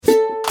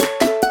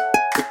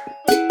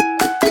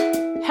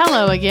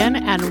Hello again,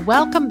 and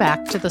welcome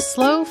back to the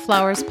Slow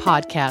Flowers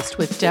Podcast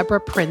with Deborah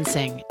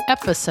Prinzing,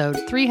 episode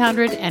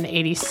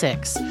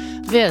 386.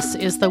 This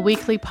is the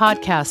weekly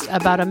podcast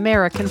about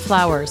American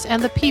flowers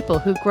and the people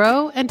who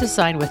grow and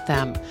design with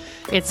them.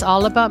 It's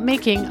all about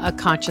making a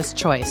conscious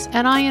choice,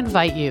 and I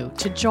invite you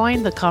to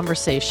join the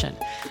conversation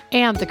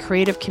and the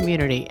creative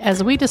community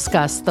as we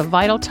discuss the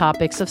vital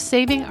topics of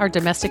saving our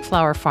domestic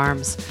flower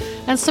farms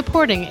and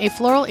supporting a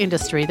floral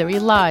industry that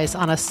relies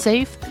on a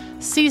safe,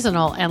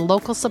 seasonal, and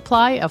local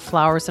supply of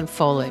flowers and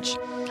foliage.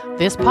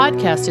 This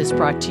podcast is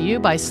brought to you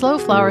by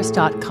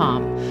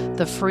slowflowers.com,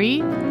 the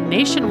free,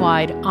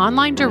 nationwide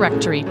online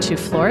directory to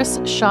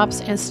florists,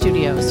 shops, and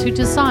studios who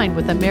design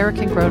with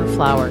American-grown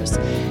flowers,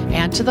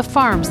 and to the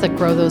farms that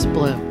grow those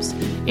blooms.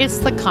 It's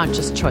the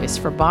conscious choice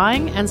for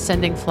buying and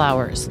sending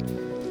flowers.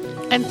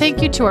 And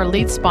thank you to our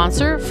lead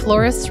sponsor,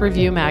 Florists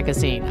Review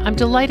Magazine. I'm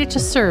delighted to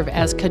serve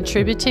as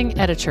contributing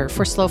editor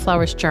for Slow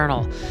Flowers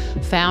Journal,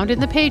 found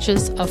in the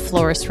pages of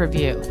Florist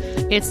Review.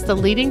 It's the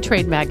leading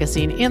trade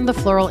magazine in the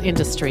floral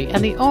industry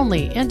and the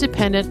only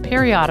independent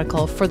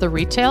periodical for the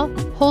retail,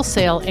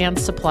 wholesale, and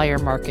supplier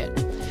market.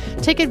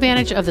 Take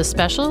advantage of the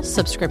special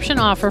subscription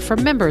offer for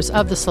members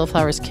of the Slow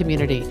Flowers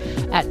community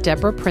at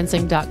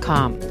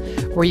deborahprinzing.com,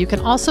 where you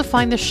can also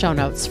find the show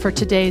notes for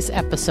today's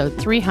episode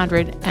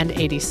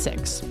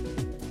 386.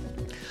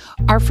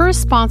 Our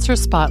first sponsor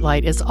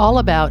spotlight is all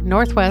about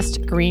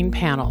Northwest Green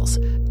Panels.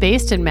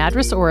 Based in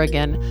Madras,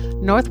 Oregon,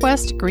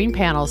 Northwest Green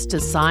Panels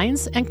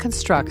designs and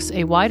constructs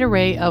a wide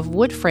array of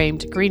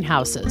wood-framed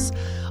greenhouses,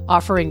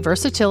 offering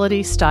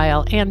versatility,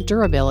 style, and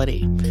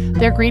durability.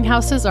 Their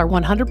greenhouses are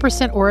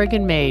 100%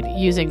 Oregon-made,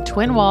 using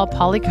twin-wall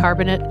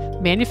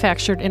polycarbonate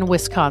manufactured in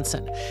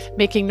Wisconsin,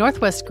 making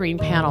Northwest Green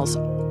Panels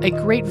a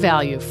great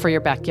value for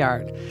your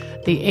backyard.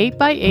 The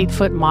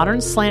 8x8-foot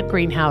modern slant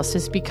greenhouse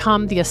has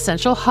become the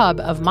essential hub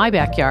of my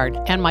backyard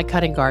and my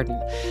cutting garden.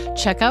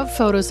 Check out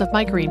photos of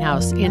my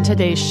greenhouse in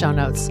today's show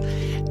notes,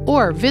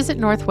 or visit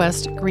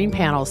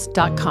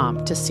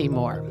northwestgreenpanels.com to see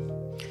more.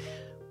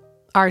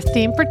 Our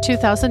theme for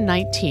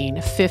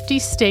 2019, 50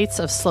 States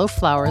of Slow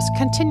Flowers,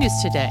 continues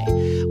today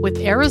with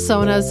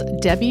Arizona's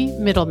Debbie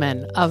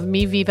Middleman of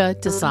Mi Viva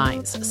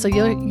Designs. So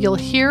you'll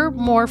hear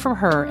more from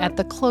her at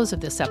the close of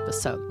this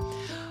episode.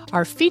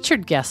 Our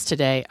featured guests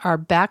today are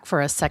back for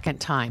a second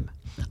time.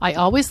 I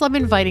always love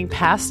inviting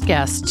past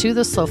guests to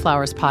the Slow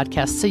Flowers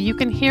podcast so you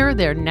can hear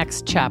their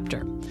next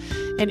chapter.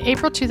 In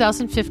April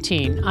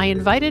 2015, I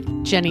invited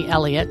Jenny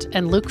Elliott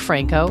and Luke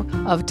Franco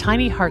of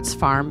Tiny Hearts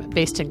Farm,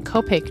 based in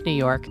Copake, New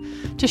York,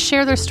 to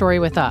share their story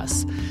with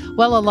us.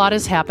 Well, a lot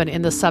has happened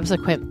in the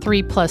subsequent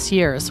 3+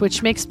 years,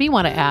 which makes me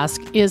want to ask,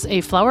 is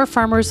a flower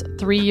farmer's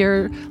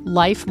 3-year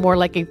life more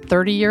like a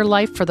 30-year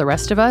life for the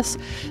rest of us?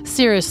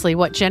 Seriously,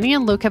 what Jenny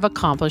and Luke have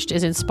accomplished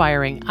is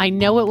inspiring. I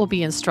know it will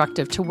be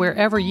instructive to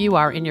wherever you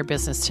are in your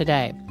business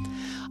today.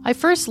 I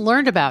first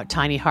learned about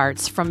Tiny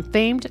Hearts from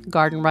famed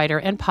garden writer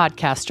and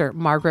podcaster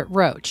Margaret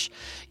Roach.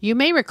 You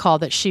may recall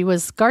that she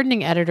was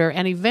gardening editor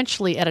and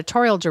eventually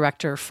editorial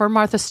director for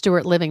Martha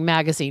Stewart Living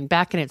magazine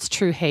back in its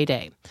true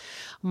heyday.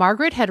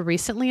 Margaret had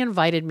recently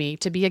invited me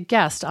to be a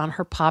guest on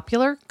her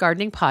popular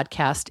gardening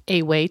podcast,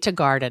 A Way to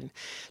Garden,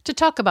 to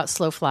talk about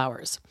slow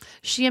flowers.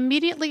 She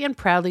immediately and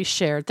proudly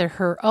shared that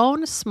her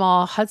own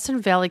small Hudson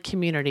Valley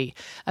community,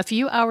 a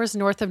few hours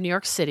north of New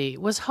York City,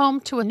 was home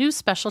to a new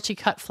specialty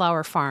cut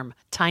flower farm,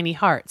 Tiny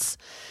Hearts.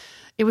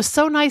 It was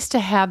so nice to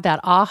have that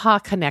aha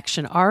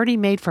connection already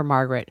made for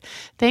Margaret,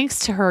 thanks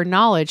to her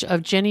knowledge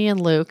of Jenny and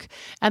Luke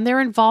and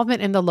their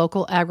involvement in the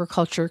local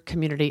agriculture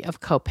community of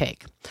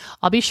Copake.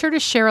 I'll be sure to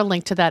share a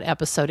link to that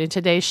episode in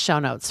today's show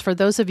notes for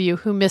those of you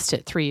who missed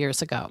it 3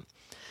 years ago.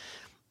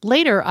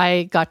 Later,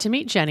 I got to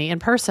meet Jenny in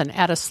person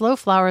at a Slow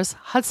Flowers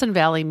Hudson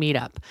Valley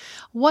meetup.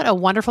 What a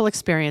wonderful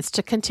experience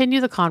to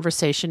continue the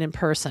conversation in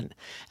person.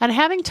 And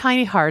having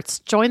Tiny Hearts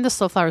join the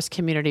Slow Flowers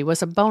community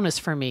was a bonus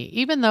for me,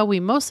 even though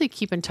we mostly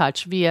keep in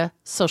touch via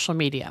social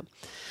media.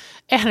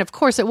 And of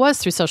course, it was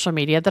through social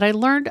media that I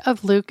learned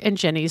of Luke and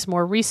Jenny's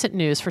more recent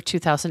news for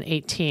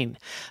 2018,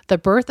 the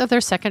birth of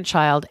their second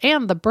child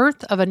and the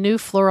birth of a new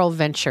floral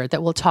venture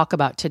that we'll talk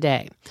about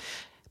today.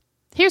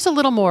 Here's a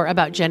little more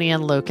about Jenny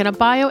and Luke in a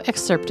bio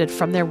excerpted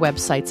from their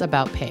website's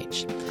About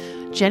page.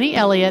 Jenny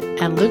Elliott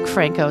and Luke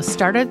Franco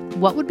started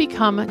what would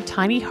become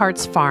Tiny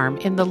Hearts Farm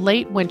in the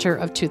late winter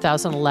of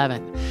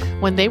 2011,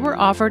 when they were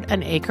offered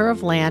an acre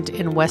of land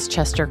in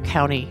Westchester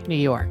County, New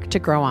York, to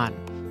grow on.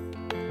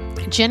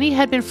 Jenny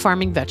had been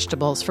farming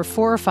vegetables for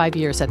 4 or 5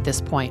 years at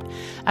this point,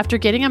 after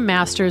getting a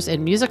master's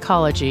in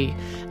musicology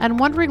and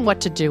wondering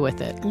what to do with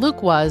it.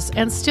 Luke was,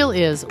 and still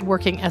is,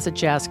 working as a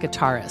jazz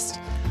guitarist.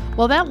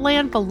 Well, that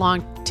land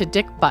belonged to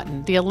Dick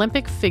Button, the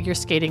Olympic figure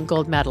skating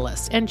gold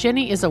medalist, and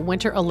Jenny is a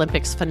Winter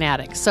Olympics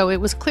fanatic, so it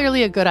was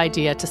clearly a good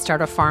idea to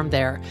start a farm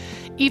there,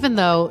 even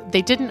though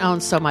they didn't own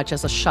so much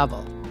as a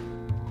shovel.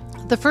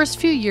 The first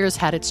few years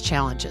had its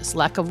challenges,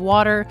 lack of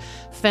water,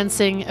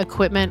 fencing,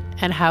 equipment,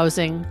 and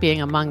housing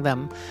being among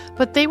them,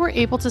 but they were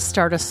able to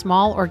start a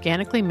small,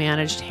 organically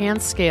managed,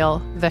 hand-scale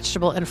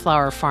vegetable and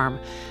flower farm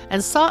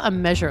and saw a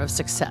measure of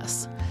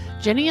success.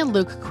 Jenny and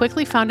Luke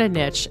quickly found a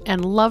niche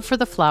and love for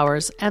the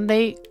flowers, and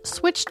they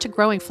switched to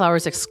growing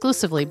flowers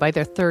exclusively by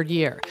their third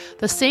year.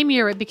 The same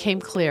year, it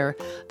became clear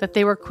that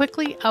they were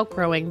quickly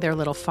outgrowing their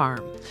little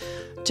farm.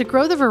 To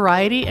grow the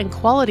variety and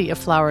quality of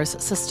flowers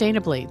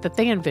sustainably that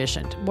they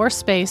envisioned, more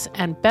space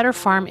and better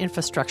farm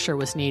infrastructure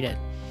was needed.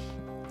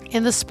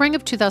 In the spring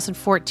of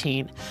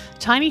 2014,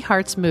 Tiny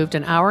Hearts moved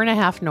an hour and a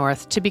half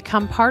north to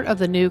become part of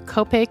the new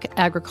Kopek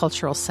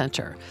Agricultural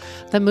Center.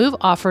 The move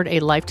offered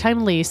a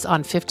lifetime lease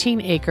on 15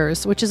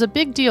 acres, which is a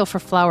big deal for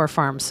flower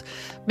farms.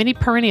 Many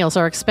perennials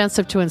are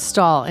expensive to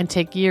install and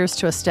take years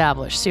to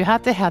establish, so you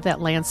have to have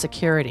that land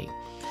security.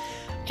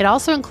 It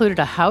also included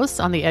a house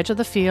on the edge of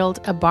the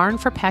field, a barn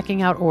for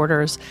packing out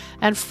orders,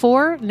 and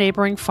 4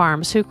 neighboring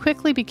farms who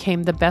quickly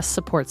became the best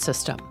support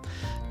system.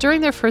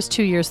 During their first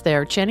 2 years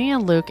there, Jenny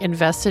and Luke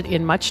invested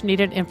in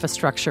much-needed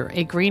infrastructure,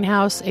 a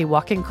greenhouse, a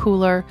walk-in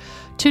cooler,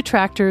 2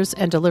 tractors,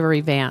 and delivery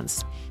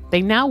vans.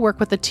 They now work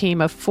with a team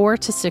of 4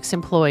 to 6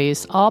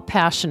 employees, all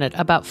passionate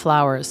about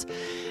flowers,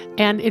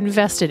 and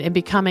invested in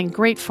becoming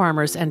great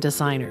farmers and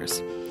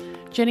designers.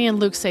 Jenny and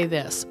Luke say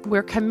this: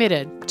 we're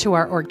committed to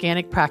our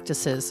organic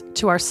practices,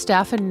 to our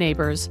staff and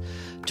neighbors,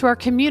 to our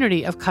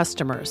community of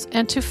customers,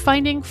 and to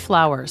finding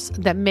flowers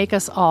that make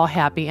us all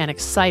happy and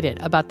excited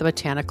about the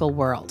botanical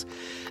world.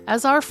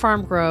 As our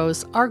farm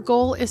grows, our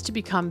goal is to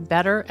become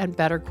better and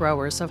better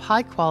growers of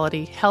high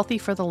quality, healthy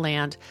for the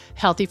land,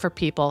 healthy for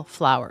people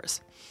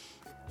flowers.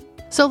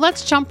 So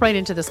let's jump right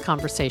into this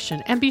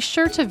conversation, and be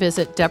sure to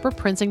visit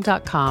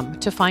DeborahPrinzing.com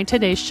to find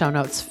today's show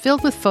notes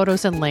filled with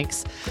photos and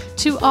links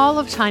to all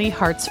of Tiny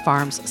Hearts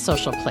Farm's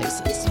social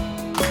places.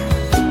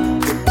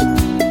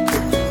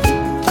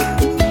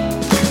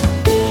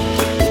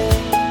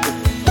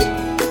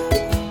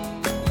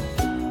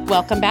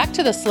 Welcome back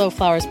to the Slow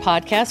Flowers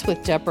podcast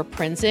with Deborah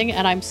Prinzing,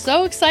 and I'm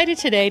so excited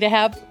today to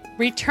have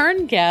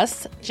return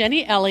guests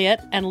Jenny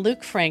Elliott and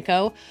Luke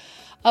Franco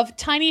of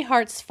Tiny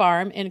Hearts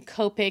Farm in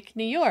Kopek,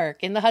 New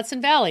York, in the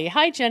Hudson Valley.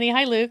 Hi, Jenny.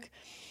 Hi, Luke.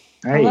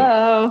 Hi.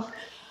 Hello.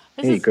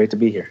 Great to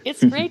be here.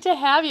 It's great to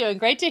have you, and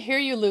great to hear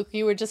you, Luke.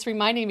 You were just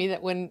reminding me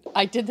that when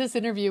I did this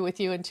interview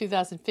with you in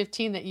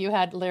 2015 that you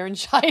had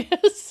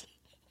laryngitis.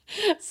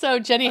 So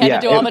Jenny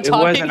had to do all the talking.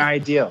 It wasn't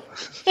ideal.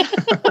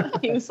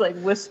 He was like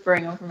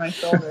whispering over my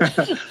shoulder.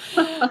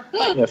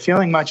 Yeah,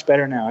 feeling much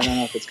better now. I don't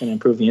know if it's going to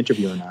improve the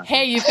interview or not.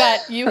 Hey,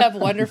 you have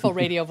wonderful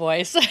radio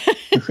voice. So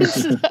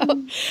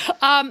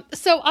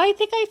I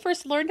think I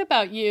first learned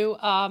about you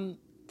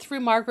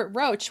through Margaret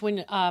Roach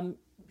when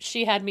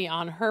she had me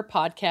on her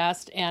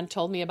podcast and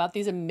told me about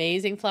these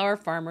amazing flower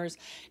farmers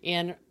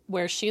in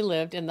where she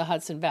lived in the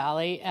Hudson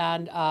Valley,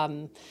 and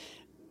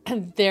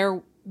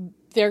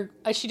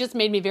she just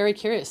made me very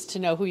curious to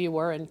know who you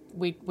were, and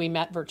we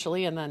met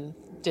virtually and then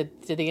did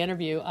the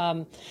interview.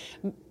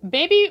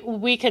 Maybe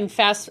we can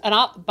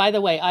by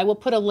the way, I will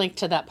put a link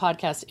to that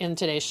podcast in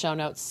today's show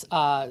notes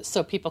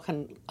so people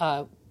can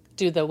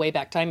do the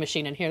Wayback Time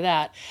Machine and hear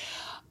that.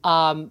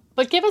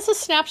 But give us a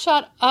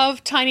snapshot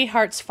of Tiny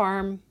Hearts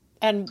Farm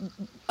and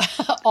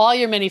all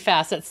your many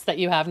facets that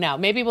you have now.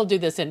 Maybe we'll do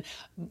this and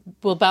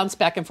we'll bounce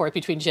back and forth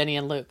between Jenny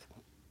and Luke.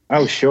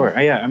 Oh, sure.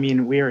 Yeah, I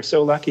mean, we are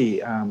so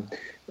lucky.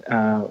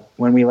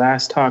 When we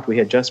last talked, we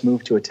had just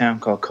moved to a town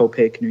called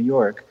Kopek, New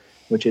York,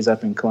 which is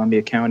up in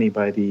Columbia County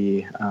by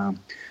the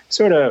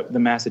sort of the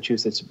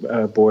Massachusetts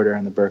border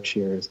and the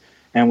Berkshires.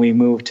 And we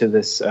moved to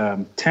this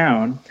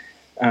town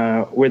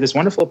where this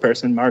wonderful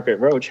person, Margaret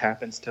Roach,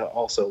 happens to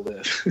also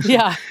live.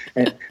 Yeah.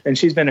 and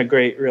she's been a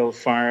great real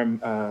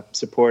farm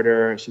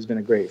supporter. She's been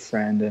a great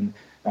friend, and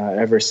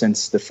ever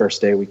since the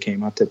first day we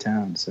came up to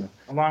town. So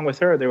along with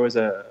her, there was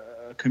a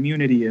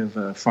community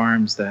of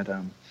farms that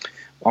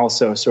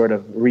also sort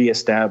of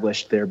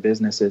reestablished their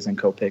businesses in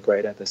Kopek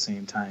right at the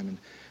same time,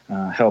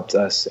 and helped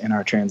us in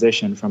our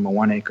transition from a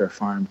 1-acre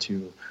farm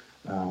to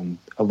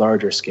a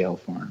larger scale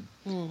farm.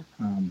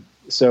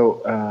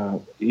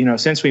 So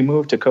since we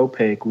moved to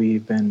Kopek,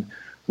 we've been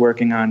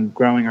working on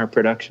growing our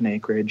production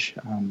acreage.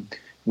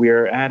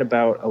 We're at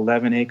about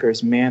 11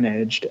 acres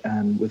managed,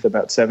 and with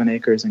about 7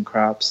 acres in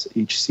crops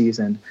each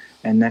season.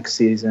 And next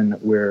season,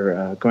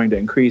 we're going to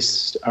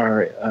increase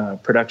our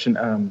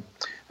production,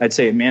 I'd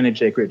say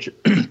managed acreage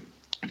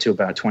to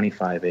about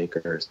 25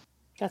 acres.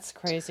 That's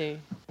crazy.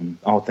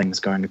 All things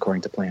going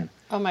according to plan.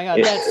 Oh my God,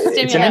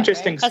 it's an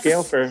interesting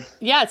scale for...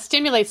 Yeah, it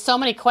stimulates so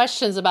many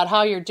questions about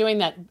how you're doing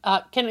that.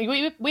 Can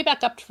we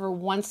back up for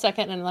 1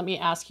 second and let me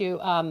ask you,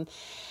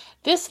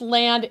 this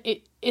land,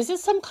 is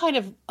this some kind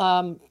of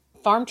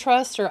farm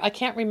trust, or I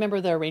can't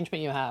remember the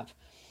arrangement you have?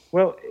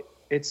 Well,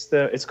 it's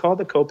called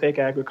the Kopek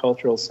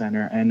Agricultural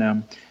Center,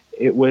 and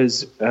it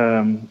was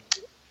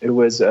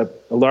a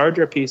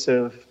larger piece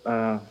of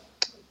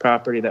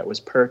property that was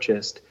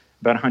purchased,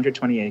 about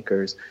 120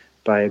 acres,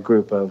 by a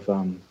group of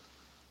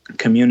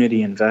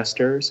community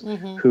investors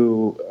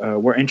who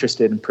were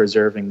interested in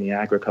preserving the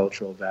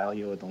agricultural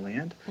value of the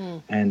land,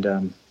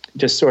 and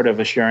just sort of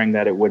assuring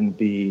that it wouldn't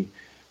be,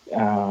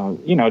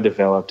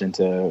 developed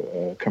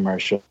into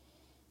commercial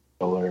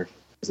or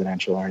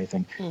residential or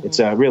anything. It's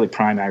really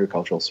prime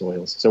agricultural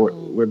soils. So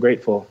we're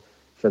grateful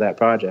for that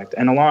project.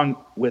 And along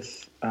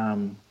with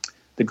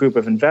the group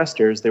of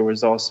investors, there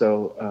was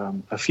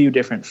also a few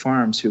different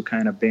farms who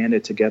kind of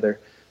banded together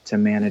to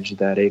manage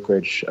that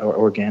acreage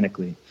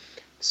organically.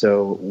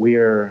 So we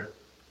were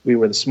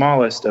the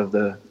smallest of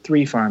the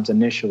 3 farms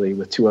initially,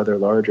 with 2 other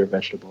larger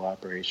vegetable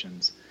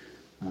operations.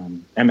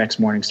 MX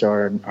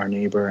Morningstar, our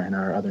neighbor, and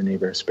our other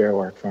neighbor,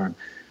 Sparrowhawk Farm.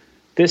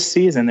 This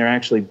season, they're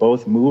actually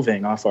both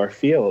moving off our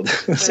field.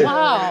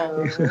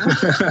 Wow.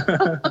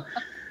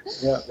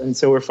 Yeah, and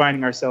so we're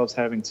finding ourselves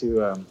having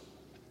to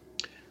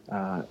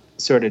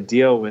sort of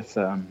deal with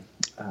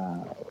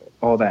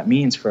all that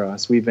means for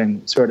us. We've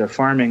been sort of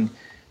farming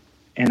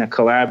in a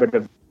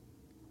collaborative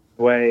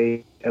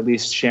way, at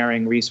least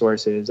sharing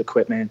resources,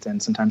 equipment,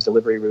 and sometimes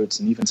delivery routes,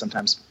 and even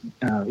sometimes,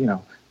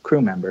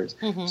 crew members.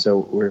 Mm-hmm. So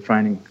we're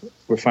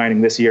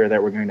finding this year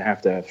that we're going to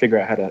have to figure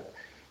out how to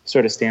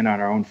sort of stand on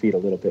our own feet a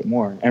little bit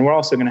more. And we're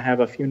also going to have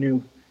a few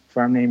new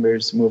farm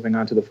neighbors moving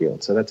onto the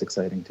field, so that's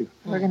exciting too.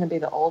 We're going to be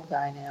the old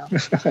guy now.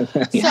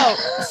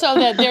 So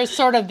that there's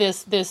sort of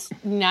this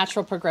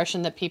natural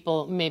progression that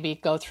people maybe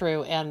go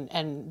through,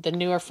 and the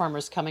newer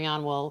farmers coming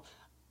on will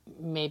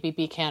maybe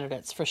be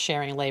candidates for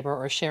sharing labor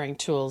or sharing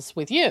tools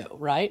with you,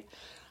 right?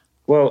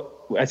 Well,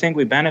 I think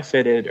we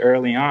benefited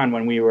early on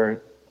when we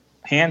were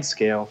hand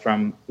scale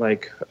from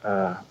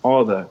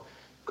all the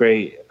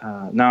great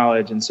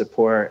knowledge and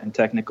support and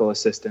technical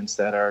assistance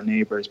that our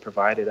neighbors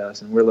provided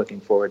us, and we're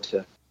looking forward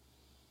to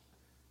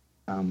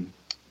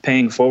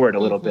paying forward a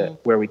little bit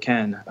where we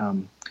can,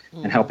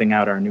 and helping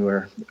out our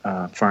newer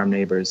farm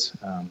neighbors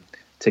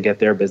to get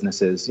their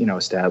businesses,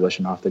 established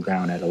and off the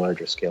ground at a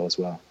larger scale as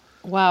well.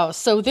 Wow.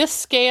 So this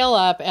scale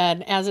up,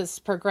 and as it's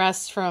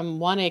progressed from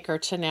 1 acre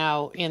to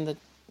now in the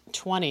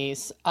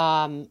 20s,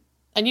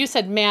 and you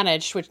said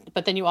managed,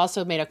 but then you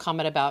also made a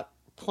comment about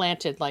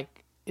planted, like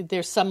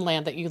there's some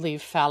land that you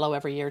leave fallow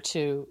every year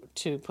to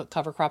put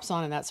cover crops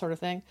on and that sort of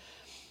thing.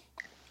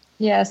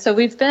 Yeah, so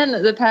we've been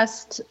the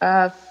past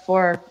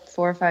 4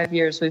 or 5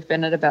 years, we've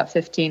been at about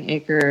 15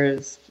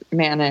 acres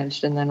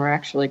managed, and then we're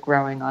actually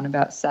growing on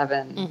about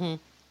 7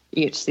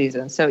 each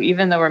season. So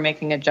even though we're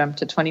making a jump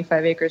to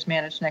 25 acres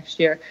managed next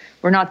year,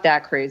 we're not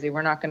that crazy.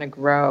 We're not going to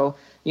grow,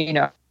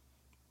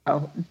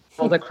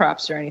 all the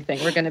crops or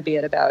anything. We're going to be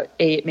at about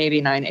 8,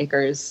 maybe 9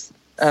 acres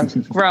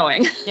of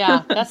growing.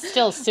 Yeah, that's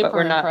still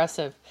super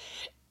impressive.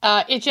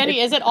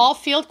 Jenny, is it all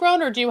field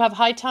grown, or do you have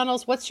high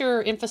tunnels? What's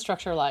your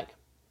infrastructure like?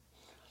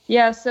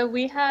 Yeah, so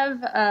we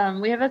have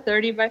a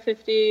 30 by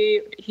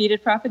 50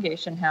 heated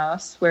propagation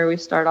house where we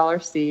start all our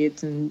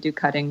seeds and do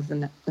cuttings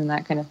and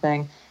that kind of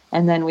thing.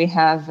 And then we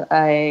have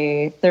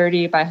a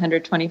 30 by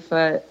 120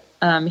 foot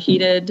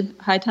heated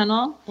high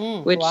tunnel,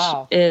 which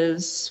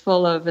is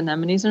full of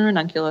anemones and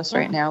ranunculus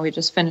right now. We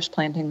just finished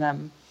planting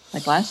them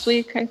last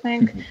week, I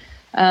think.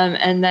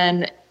 And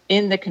then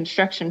in the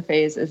construction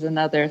phase is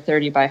another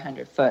 30 by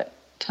 100 foot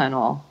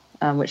tunnel,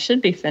 which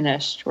should be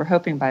finished, we're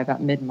hoping, by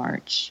about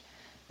mid-March.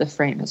 The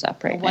frame is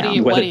up right now.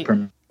 What are you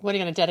going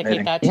to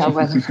dedicate that to? Yeah,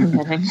 weather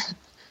permitting.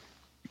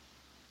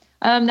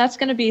 That's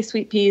going to be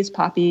sweet peas,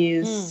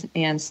 poppies,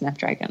 and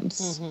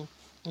snapdragons.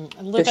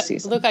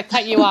 Luke, I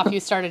cut you off. You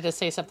started to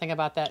say something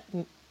about that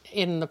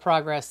in the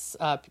progress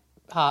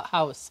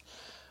house.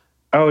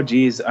 Oh,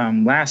 geez.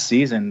 Last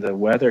season, the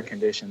weather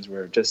conditions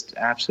were just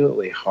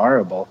absolutely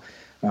horrible.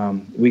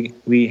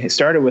 We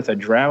started with a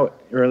drought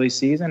early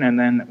season, and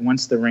then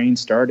once the rain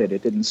started,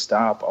 it didn't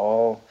stop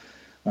all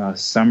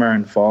summer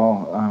and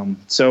fall.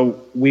 So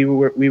we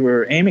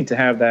were aiming to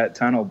have that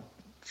tunnel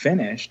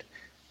finished,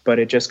 but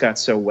it just got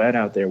so wet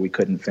out there we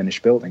couldn't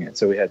finish building it.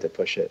 So we had to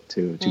push it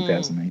to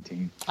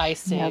 2019. I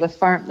see. Yeah, the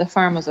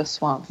farm was a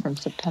swamp from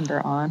September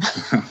on.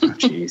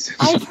 Jeez.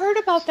 I've heard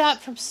about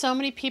that from so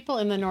many people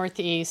in the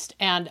Northeast.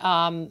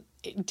 And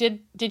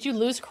did you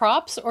lose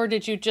crops, or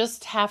did you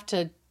just have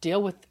to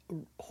deal with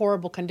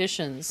horrible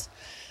conditions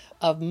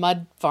of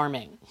mud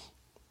farming?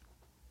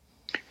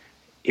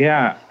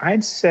 Yeah,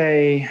 I'd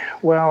say,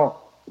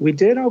 we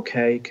did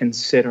okay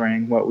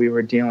considering what we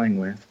were dealing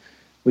with.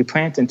 We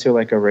plant into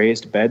a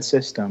raised bed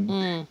system,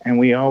 and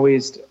we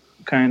always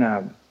kind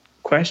of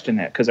question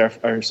it because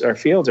our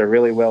fields are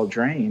really well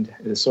drained.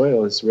 The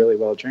soil is really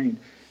well drained.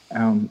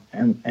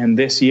 And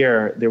this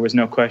year, there was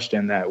no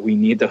question that we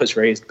need those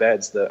raised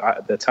beds.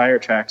 The tire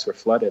tracks were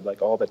flooded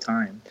all the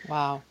time.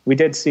 Wow. We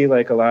did see a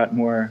lot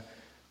more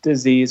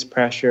disease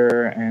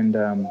pressure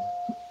and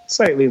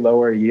slightly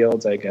lower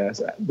yields, I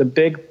guess. The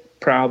big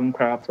problem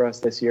crop for us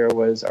this year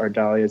was our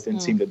dahlias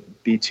didn't seem to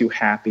be too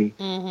happy.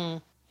 Mm-hmm.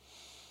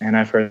 And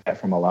I've heard that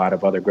from a lot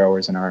of other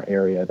growers in our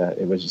area that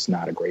it was just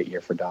not a great year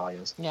for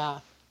dahlias.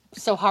 Yeah.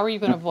 So how are you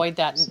going to avoid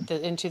that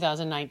in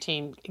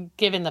 2019,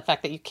 given the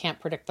fact that you can't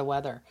predict the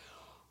weather?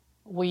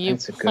 Will you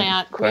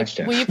plant? Good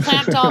question. Will you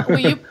plant?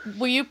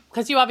 Will you?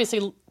 Because you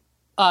obviously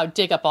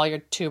dig up all your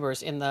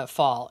tubers in the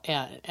fall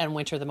and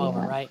winter them over,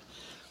 right?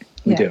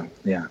 We do.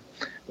 Yeah.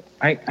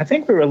 I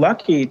think we were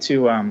lucky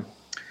to.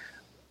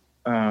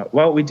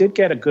 We did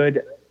get a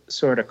good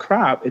sort of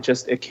crop.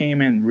 It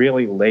came in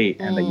really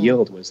late, and the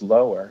yield was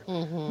lower.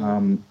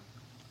 Mm-hmm.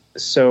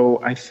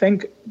 so I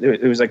think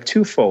it was like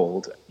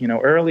twofold.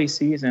 Early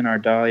season, our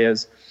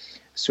dahlias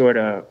sort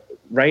of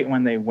right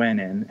when they went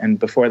in and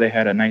before they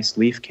had a nice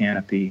leaf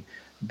canopy,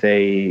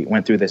 they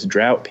went through this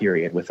drought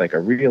period with like a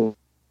really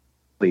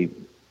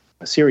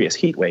serious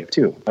heat wave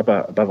too,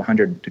 above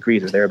 100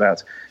 degrees or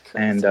thereabouts.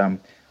 And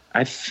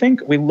I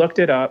think we looked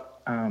it up.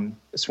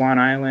 Swan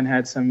Island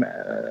had some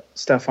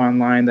stuff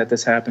online that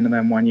this happened to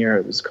them one year.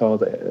 It was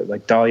called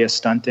like dahlia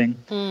stunting.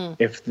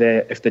 If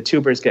the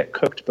tubers get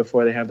cooked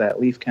before they have that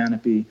leaf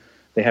canopy,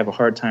 they have a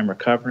hard time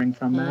recovering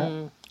from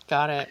that.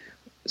 Got it.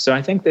 So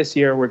I think this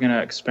year we're going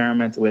to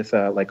experiment with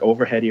like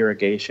overhead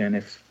irrigation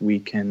if we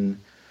can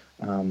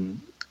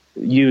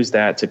use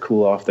that to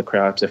cool off the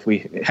crops if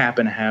we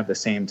happen to have the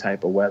same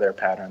type of weather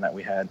pattern that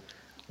we had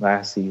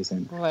last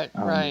season.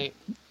 Right.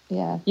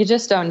 Yeah, you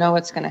just don't know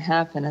what's going to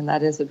happen, and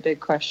that is a big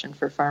question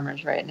for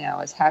farmers right now,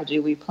 is how do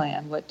we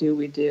plan? What do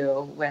we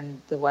do when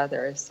the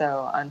weather is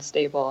so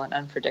unstable and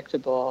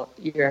unpredictable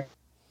year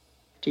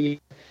after year?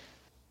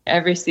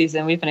 Every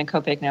season, we've been in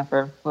Kopek now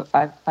for,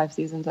 five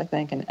seasons, I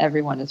think, and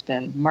everyone has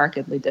been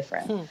markedly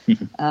different.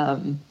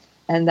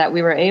 And that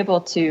we were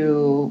able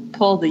to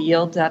pull the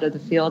yields out of the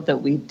field that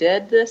we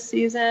did this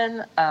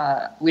season,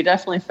 we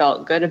definitely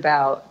felt good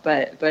about,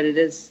 but it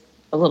is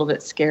a little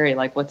bit scary,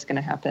 like what's going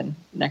to happen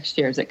next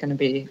year. Is it going to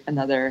be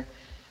another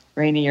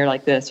rainy year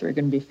like this? We're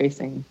going to be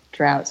facing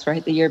droughts,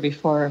 right? The year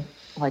before,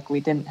 like we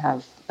didn't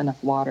have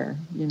enough water,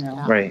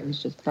 Right. It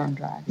was just bone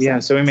dry.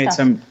 So we made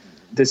some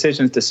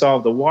decisions to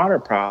solve the water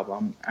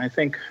problem. I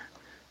think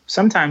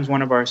sometimes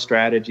one of our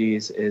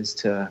strategies is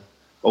to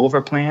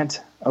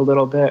overplant a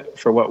little bit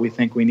for what we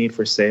think we need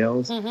for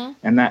sales.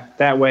 And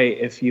that way,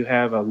 if you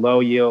have a low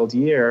yield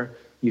year,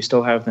 you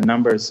still have the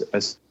numbers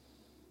as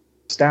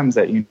stems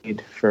that you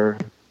need for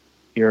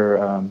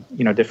your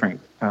different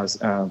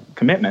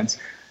commitments.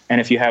 And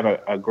if you have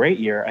a great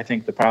year, I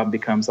think the problem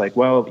becomes like,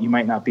 well, you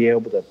might not be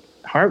able to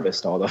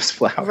harvest all those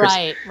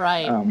flowers.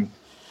 Right.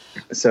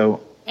 So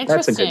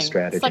that's a good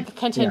strategy. It's like a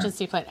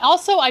contingency plan.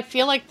 Also, I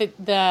feel like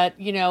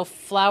that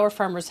flower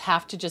farmers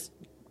have to just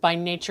by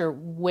nature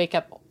wake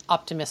up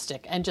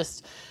optimistic and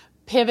just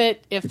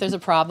pivot if there's a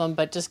problem,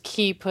 but just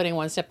keep putting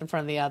one step in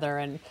front of the other.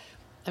 And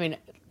I mean,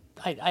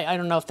 I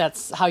don't know if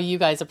that's how you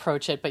guys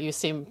approach it, but you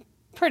seem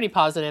pretty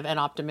positive and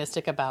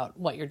optimistic about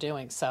what you're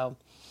doing. So,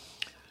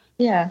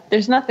 yeah,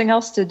 there's nothing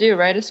else to do,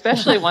 right?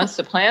 Especially once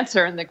the plants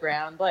are in the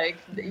ground. Like,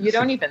 you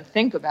don't even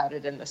think about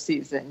it in the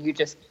season. You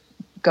just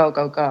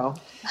go.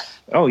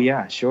 Oh,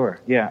 yeah, sure.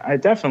 Yeah, I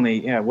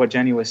definitely, what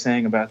Jenny was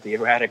saying about the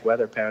erratic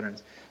weather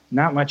patterns,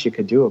 not much you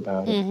could do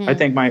about it. I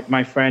think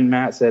my friend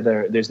Matt said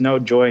there's no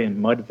joy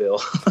in Mudville.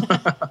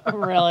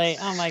 Really?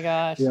 Oh, my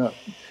gosh. Yeah.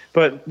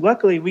 But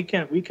luckily, we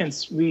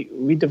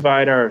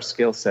divide our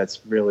skill sets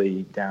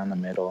really down the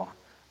middle.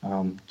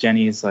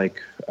 Jenny's like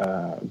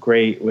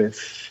great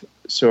with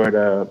sort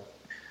of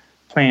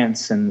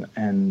plants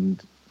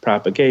and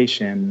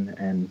propagation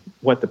and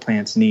what the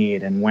plants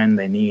need and when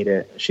they need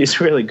it. She's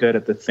really good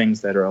at the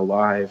things that are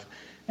alive,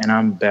 and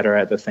I'm better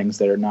at the things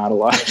that are not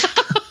alive.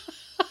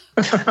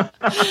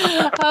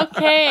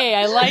 Okay,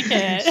 I like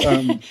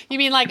it. You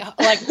mean like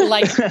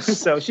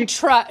so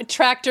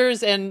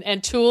tractors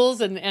and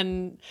tools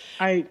and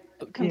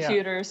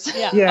computers.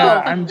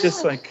 Yeah. I'm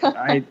just like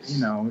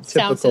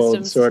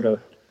typical sort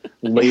of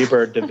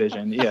labor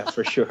division. Yeah,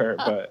 for sure.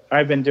 But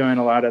I've been doing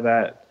a lot of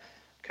that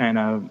kind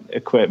of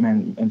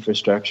equipment,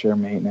 infrastructure,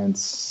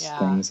 maintenance,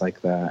 things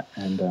like that,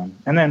 and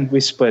then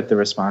we split the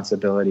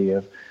responsibility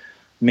of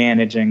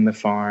managing the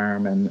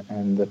farm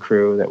and the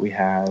crew that we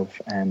have,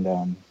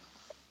 and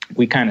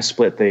we kind of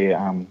split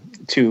the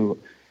two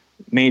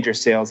major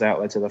sales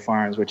outlets of the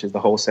farms, which is the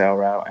wholesale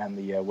route and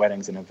the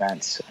weddings and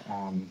events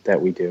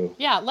that we do.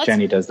 Yeah,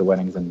 Jenny does the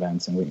weddings and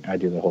events, and I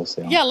do the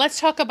wholesale. Yeah, let's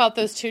talk about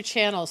those two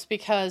channels,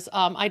 because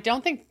I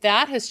don't think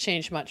that has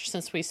changed much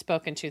since we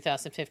spoke in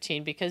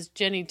 2015, because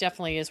Jenny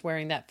definitely is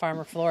wearing that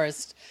farmer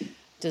florist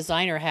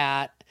designer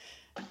hat.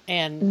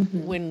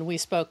 And when we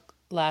spoke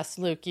last,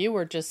 Luke, you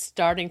were just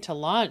starting to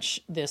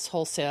launch this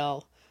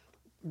wholesale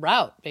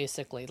route,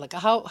 basically. Like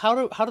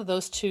how do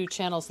those two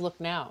channels look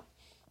now?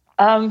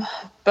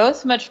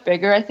 Both much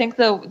bigger. I think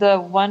the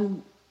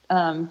one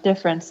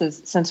difference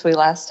is, since we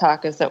last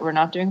talked, is that we're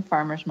not doing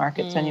farmers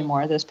markets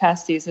anymore. This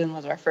past season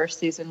was our first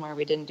season where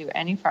we didn't do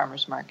any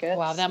farmers markets.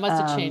 Wow, that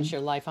must have changed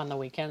your life on the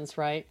weekends,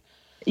 right?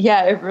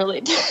 Yeah, it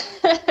really did.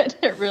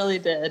 It really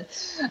did.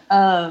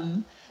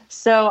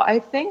 So I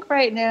think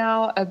right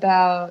now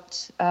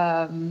about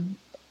a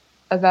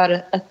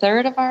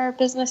third of our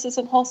business is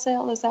in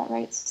wholesale. Is that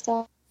right,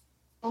 still?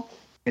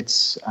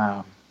 It's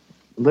a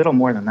little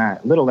more than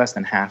that. A little less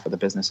than half of the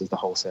business is the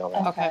wholesale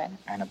route. Okay.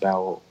 And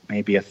about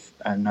maybe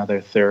another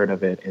third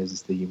of it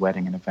is the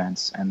wedding and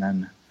events. And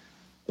then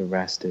the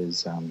rest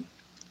is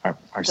our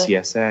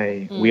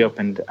CSA. We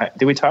opened.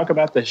 Did we talk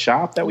about the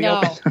shop that we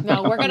opened?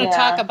 No, we're going to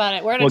talk about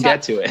it. We'll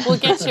get to it. We'll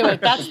get to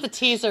it. That's the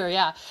teaser.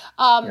 Yeah.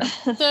 So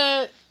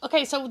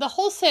the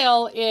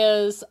wholesale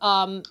is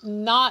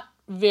not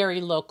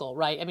very local,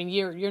 right? I mean,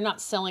 you're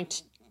not selling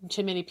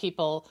to many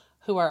people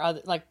who are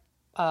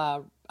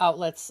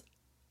outlets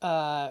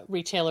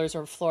retailers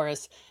or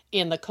florists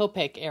in the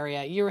Copiague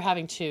area. You're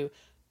having to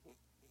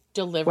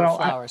deliver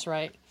flowers,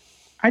 right?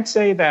 I'd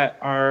say that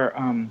our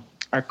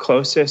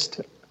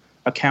closest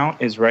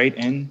account is right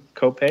in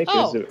Copiague.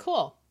 Oh,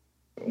 cool.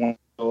 One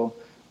little,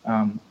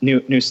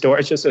 new store.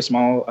 It's just a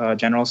small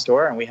general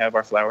store, and we have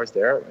our flowers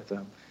there with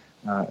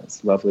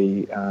it's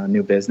lovely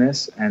new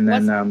business. And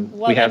then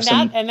we have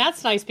and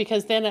that's nice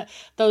because then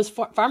those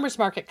farmers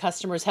market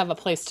customers have a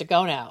place to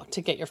go now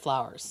to get your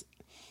flowers.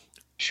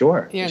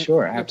 Sure, your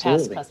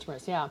absolutely. Past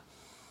customers, yeah.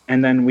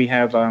 And then we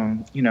have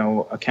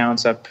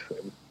accounts up,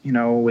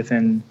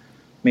 within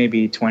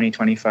maybe 20,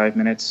 25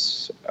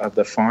 minutes of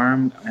the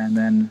farm, and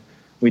then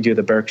we do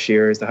the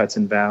Berkshires, the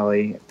Hudson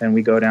Valley. Then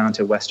we go down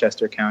to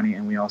Westchester County,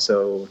 and we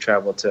also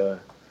travel to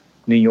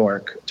New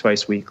York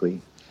twice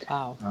weekly.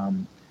 Wow.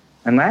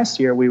 And last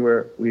year we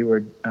were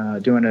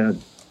doing a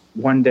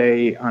one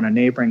day on a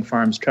neighboring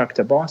farm's truck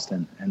to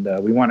Boston, and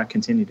we want to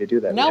continue to do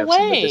that. No we have way.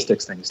 some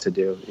logistics things to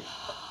do.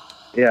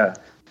 Yeah.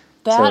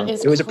 It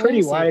was crazy. a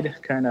pretty wide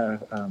kind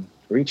of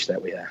reach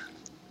that we have.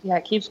 Yeah,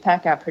 it keeps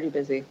PACKOUT pretty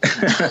busy.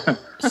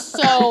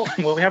 So,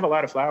 well, we have a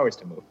lot of flowers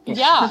to move.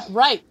 Yeah,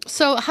 right.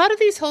 So, how do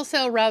these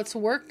wholesale routes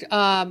work,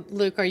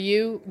 Luke?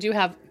 You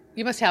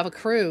must have a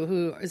crew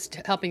who is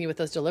helping you with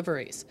those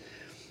deliveries.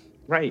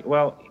 Right.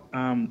 Well,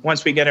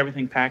 once we get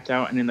everything packed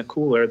out and in the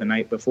cooler the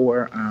night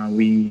before,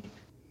 we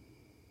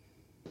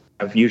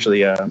have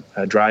usually a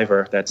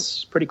driver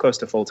that's pretty close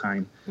to full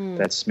time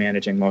that's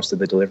managing most of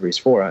the deliveries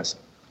for us.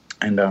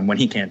 And when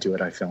he can't do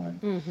it, I fill in.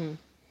 Mm-hmm.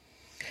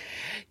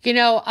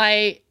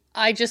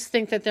 I just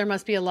think that there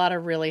must be a lot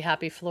of really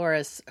happy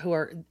florists who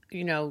are,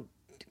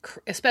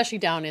 especially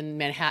down in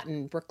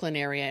Manhattan, Brooklyn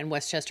area and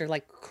Westchester,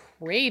 like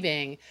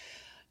craving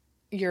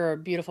your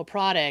beautiful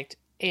product.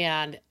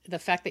 And the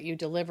fact that you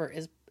deliver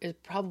is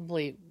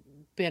probably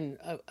been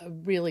a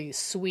really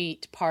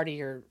sweet part of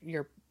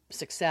your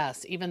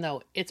success, even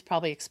though it's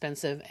probably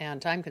expensive and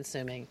time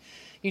consuming.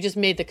 You just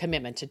made the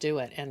commitment to do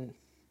it. And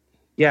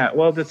yeah,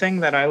 well, the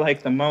thing that I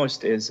like the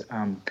most is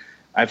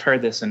I've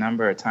heard this a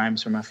number of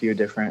times from a few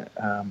different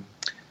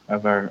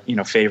of our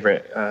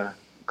favorite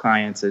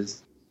clients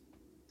is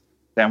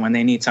that when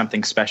they need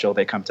something special,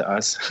 they come to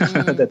us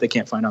that they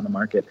can't find on the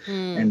market.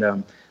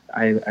 And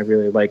I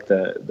really like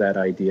that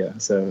idea.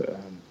 So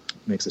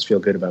it makes us feel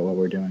good about what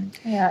we're doing.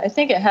 Yeah, I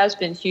think it has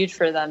been huge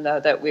for them, though,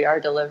 that we are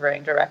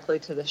delivering directly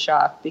to the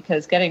shop,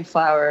 because getting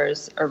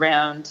flowers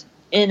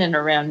in and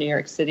around New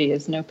York City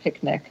is no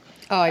picnic.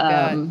 Oh, I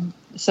bet.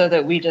 So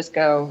that we just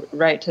go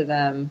right to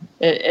them.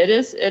 It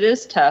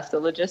is tough. The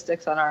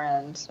logistics on our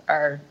end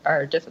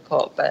are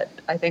difficult, but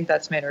I think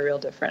that's made a real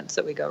difference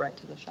that we go right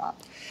to the shop.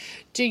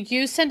 Do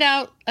you send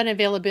out an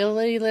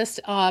availability list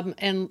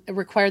and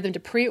require them to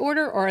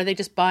pre-order, or are they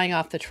just buying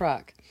off the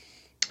truck?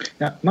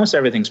 Now, most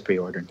everything's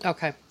pre-ordered.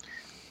 Okay.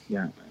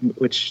 Yeah,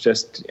 which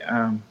just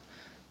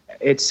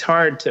it's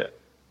hard to.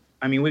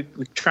 I mean, we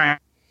try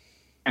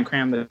and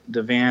cram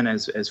the van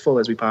as full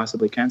as we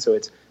possibly can, so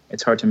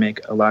it's hard to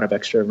make a lot of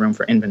extra room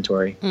for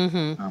inventory.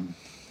 Mm-hmm.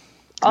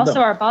 Also,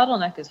 our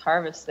bottleneck is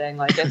harvesting.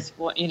 Like, it's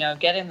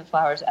getting the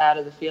flowers out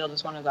of the field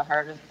is one of the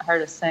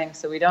hardest things.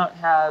 So we don't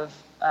have.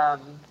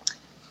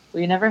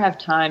 We never have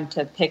time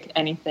to pick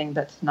anything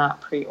that's not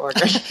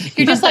pre-ordered.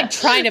 You're just like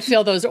trying to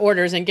fill those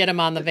orders and get them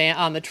on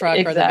the truck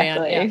or the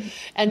van. Yeah.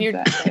 And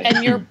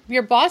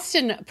your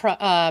Boston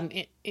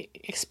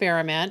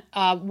experiment.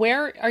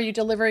 Where are you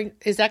delivering?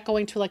 Is that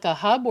going to like a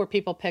hub where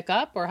people pick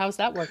up, or how's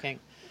that working?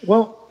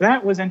 Well,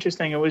 that was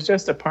interesting. It was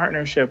just a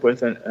partnership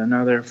with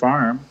another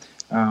farm.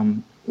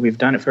 We've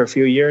done it for a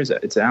few years.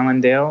 It's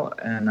Allendale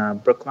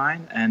and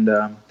Brookline, and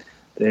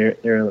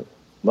they're a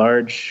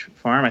large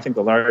farm. I think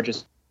the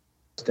largest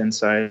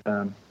inside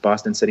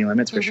Boston city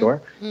limits for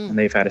sure. And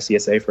they've had a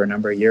CSA for a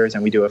number of years,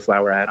 and we do a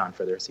flower add-on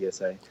for their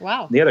CSA.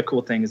 Wow. The other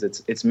cool thing is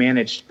it's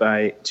managed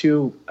by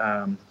two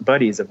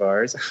buddies of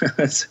ours,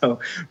 so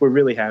we're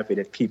really happy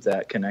to keep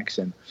that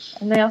connection.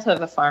 And they also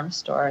have a farm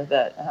store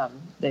that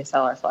they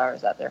sell our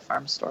flowers at their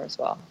farm store as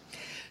well.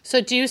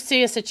 So do you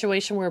see a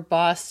situation where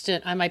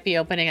Boston, I might be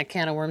opening a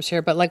can of worms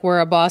here, but like where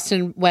a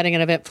Boston wedding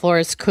and event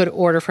florist could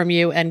order from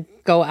you and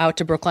go out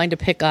to Brookline to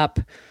pick up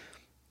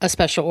a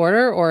special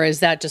order, or is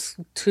that just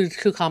too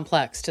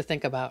complex to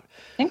think about?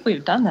 I think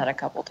we've done that a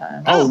couple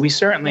times. Oh, we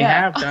certainly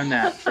have done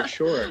that for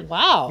sure.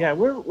 Wow. Yeah,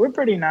 we're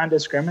pretty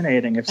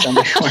non-discriminating if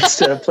somebody wants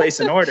to place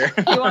an order.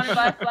 You want to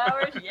buy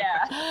flowers?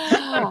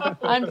 Yeah.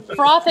 I'm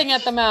frothing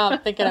at the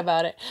mouth thinking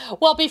about it.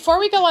 Well, before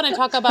we go on and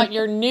talk about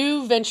your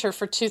new venture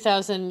for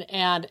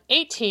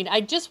 2018,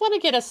 I just want to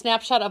get a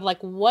snapshot of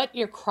like what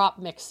your crop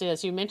mix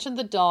is. You mentioned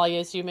the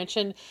dahlias, you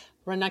mentioned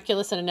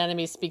ranunculus and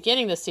anemones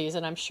beginning the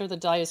season. I'm sure the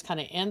dahlias kind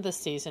of end the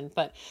season,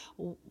 but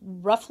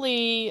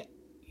roughly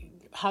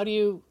how do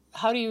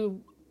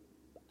you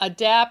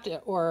adapt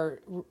or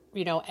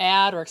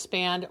add or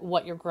expand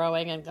what you're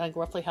growing, and like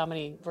roughly how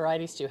many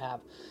varieties do you have?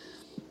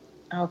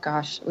 Oh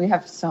gosh, we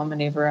have so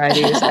many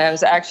varieties.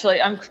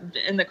 I'm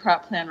in the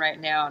crop plan right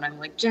now, and I'm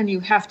like, Jen, you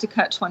have to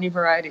cut 20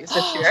 varieties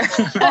this year.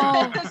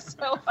 It's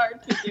so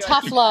hard to do.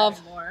 Tough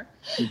love. More.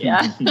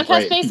 Yeah.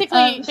 Because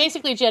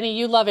basically, Jenny,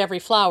 you love every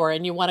flower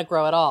and you want to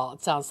grow it all.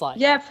 It sounds like.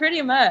 Yeah,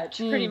 pretty much.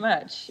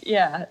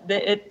 Yeah.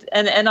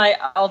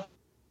 I'll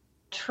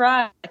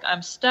try. Like,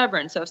 I'm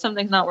stubborn, so if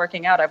something's not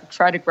working out, I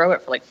try to grow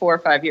it for like 4 or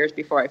 5 years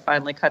before I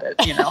finally cut it.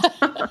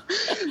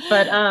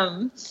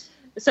 But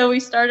so we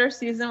start our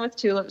season with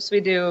tulips.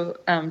 We do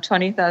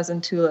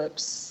 20,000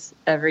 tulips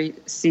every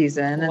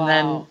season, and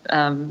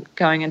then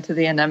going into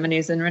the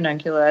anemones and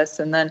ranunculus,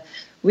 and then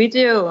we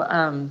do.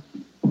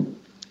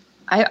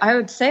 I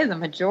would say the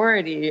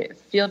majority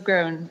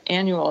field-grown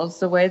annuals.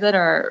 The way that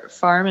our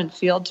farm and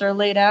fields are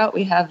laid out,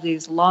 we have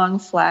these long,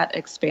 flat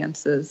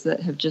expanses that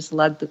have just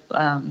led the.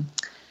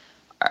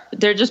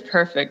 They're just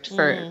perfect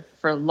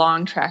for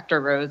long tractor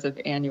rows of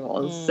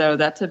annuals. So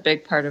that's a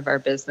big part of our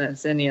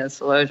business. Zinnia,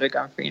 Celosia,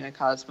 Gomphrena,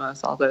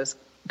 Cosmos, all those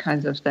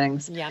kinds of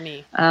things.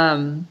 Yummy.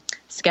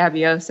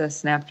 Scabiosa,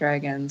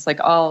 snapdragons, like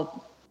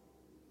all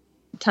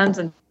tons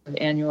of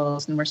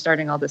annuals, and we're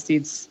starting all the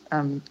seeds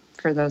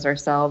for those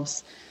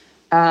ourselves.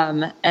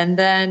 And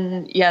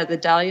then, the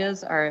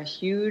dahlias are a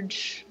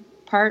huge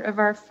part of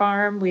our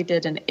farm. We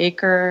did an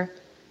acre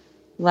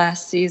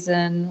last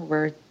season.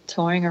 We're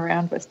toying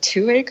around with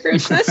 2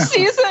 acres this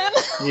season.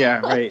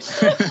 Yeah, right.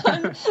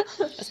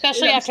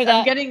 Especially after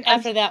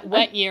that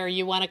wet year,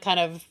 you want to kind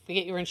of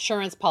get your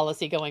insurance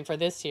policy going for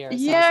this year.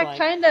 Yeah,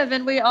 kind of.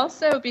 And we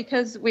also,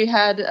 because we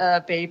had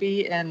a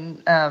baby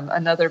and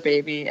another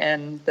baby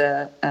in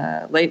the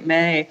late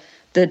May,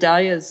 the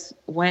dahlias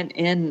went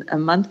in a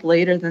month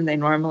later than they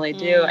normally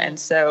do. And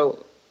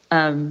so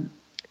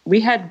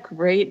we had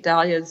great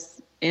dahlias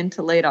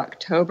into late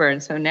October.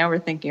 And so now we're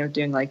thinking of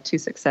doing like 2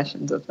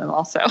 successions of them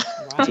also. Right.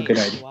 That's a good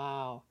idea.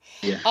 Wow.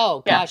 Yeah.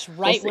 Oh gosh,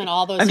 when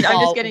all those I'm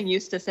just getting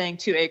used to saying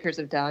 2 acres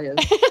of dahlias.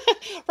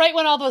 Right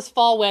when all those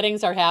fall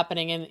weddings are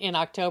happening in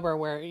October,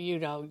 where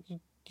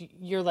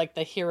you're like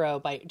the hero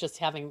by just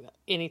having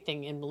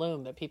anything in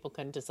bloom that people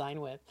can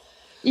design with.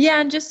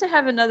 Yeah, and just to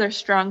have another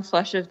strong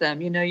flush of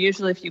them.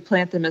 Usually if you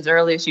plant them as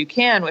early as you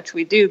can, which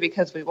we do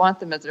because we want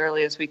them as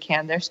early as we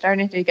can, they're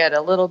starting to get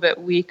a little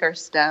bit weaker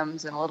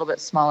stems and a little bit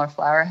smaller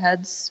flower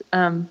heads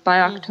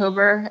by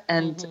October.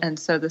 And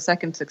so the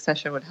second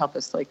succession would help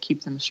us like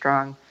keep them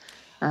strong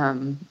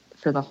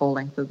for the whole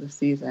length of the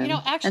season.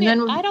 Actually,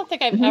 I don't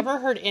think I've ever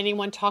heard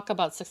anyone talk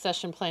about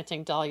succession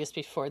planting dahlias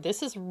before.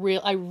 This is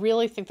real. I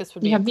really think this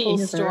would be a cool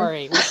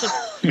story.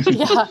 We should,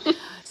 yeah.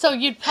 So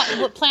you'd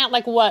plant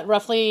like what,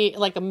 roughly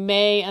like a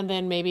May, and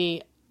then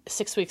maybe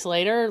 6 weeks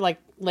later, like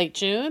late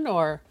June,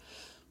 or?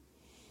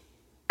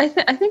 I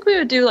think we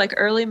would do like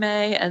early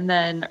May and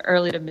then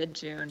early to mid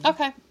June.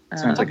 Okay.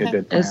 Sounds like a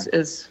good plan.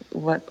 Is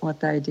what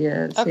the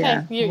idea is.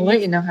 Okay. Yeah. We'll let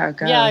you know how it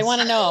goes. Yeah, I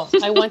want to know.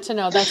 I want to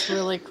know. That's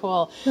really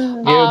cool.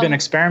 We've been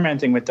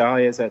experimenting with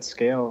dahlias at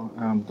scale.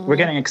 We're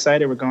getting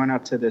excited. We're going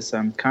up to this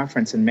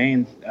conference in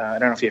Maine. I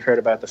don't know if you've heard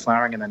about the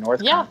Flowering in the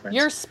North conference.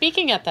 Yeah, you're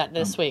speaking at that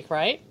this week,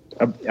 right?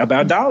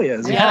 About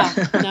dahlias. Yeah.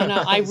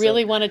 No. I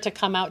really wanted to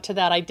come out to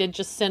that. I did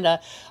just send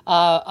a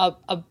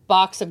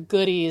box of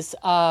goodies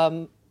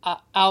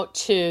out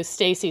to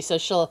Stacy, so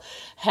she'll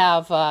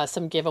have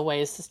some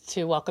giveaways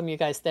to welcome you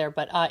guys there.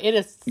 But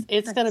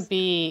it's going to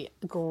be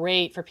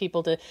great for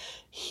people to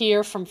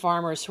hear from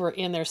farmers who are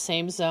in their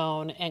same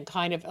zone, and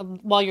kind of,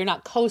 while you're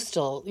not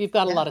coastal, you've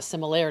got a lot of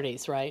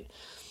similarities, right?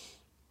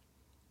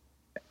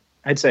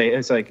 I'd say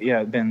it's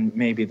been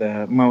maybe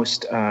the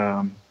most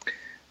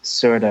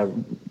sort of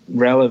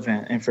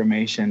relevant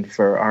information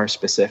for our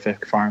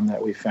specific farm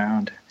that we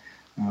found.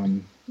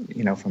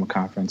 From a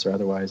conference or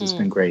otherwise. It's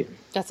been great.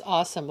 That's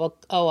awesome. Well,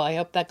 I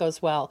hope that goes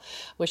well.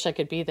 Wish I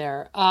could be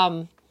there.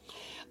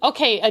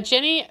 Okay,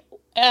 Jenny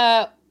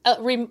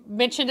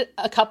mentioned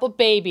a couple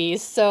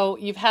babies, so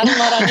you've had a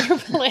lot on your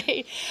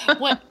plate.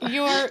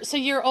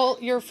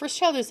 Your first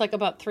child is like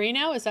about 3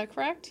 now, is that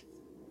correct?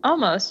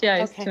 Almost, yeah.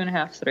 He's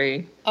 2.5,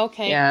 3.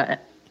 Okay. Yeah,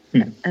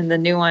 and the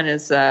new one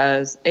is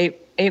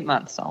 8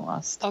 months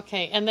almost.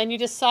 Okay, and then you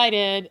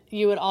decided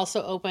you would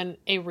also open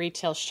a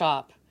retail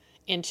shop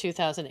in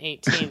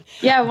 2018.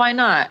 Yeah, why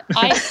not?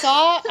 I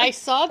saw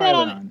that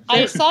on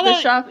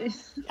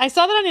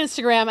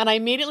Instagram, and I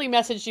immediately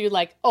messaged you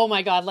like, "Oh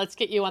my God, let's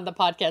get you on the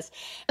podcast."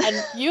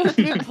 And you've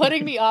been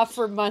putting me off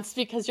for months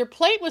because your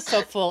plate was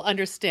so full,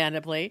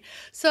 understandably.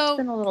 So it's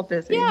been a little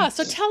busy. Yeah.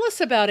 So tell us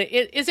about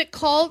it. Is it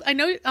called? I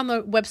know on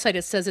the website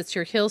it says it's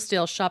your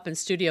Hillsdale Shop and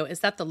Studio.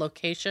 Is that the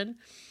location?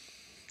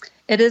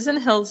 It is in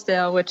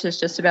Hillsdale, which is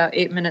just about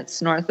 8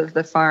 minutes north of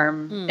the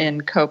farm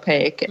in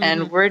Copake. Mm-hmm.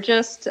 And we're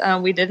just,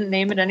 we didn't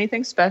name it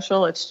anything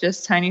special. It's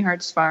just Tiny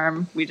Hearts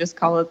Farm. We just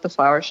call it the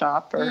Flower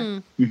Shop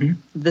or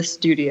the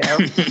studio.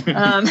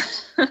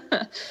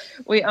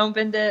 We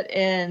opened it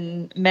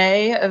in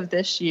May of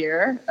this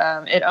year.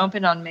 It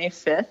opened on May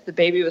 5th. The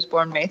baby was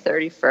born May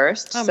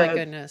 31st. Oh, my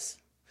goodness.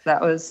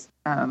 that was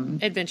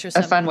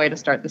adventuresome, a fun way to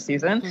start the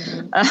season.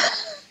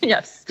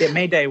 Yes. Yeah,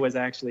 May Day was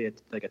actually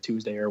like a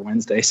Tuesday or a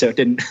Wednesday, so it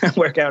didn't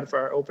work out for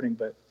our opening,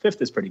 but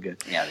 5th is pretty good.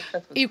 Yeah, the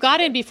 5th was you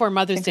got in before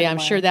Mother's Day. I'm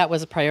sure that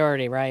was a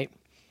priority, right?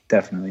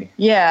 Definitely.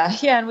 Yeah,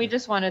 and we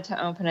just wanted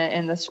to open it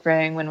in the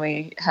spring when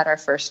we had our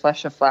first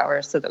flush of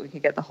flowers so that we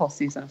could get the whole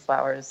season of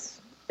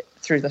flowers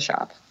through the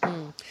shop.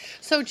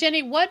 So,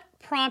 Jenny, what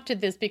prompted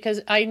this?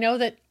 Because I know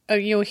that,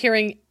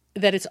 hearing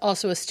that it's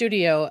also a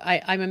studio,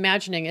 I'm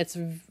imagining it's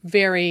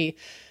very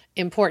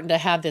important to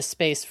have this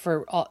space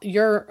for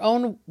your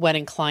own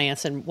wedding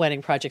clients and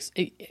wedding projects.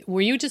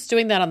 Were you just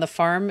doing that on the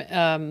farm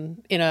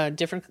in a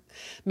different,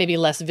 maybe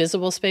less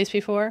visible space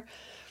before?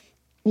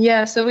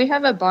 Yeah, so we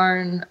have a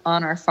barn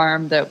on our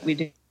farm that we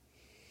do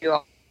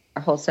our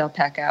wholesale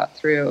pack out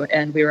through,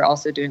 and we were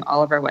also doing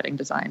all of our wedding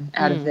design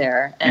out of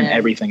there. And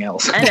everything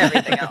else. And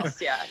everything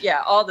else,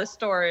 yeah. All the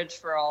storage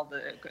for all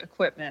the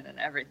equipment and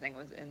everything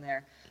was in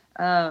there.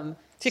 So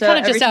you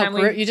kind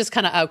of just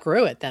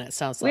outgrew it then, it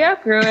sounds like. We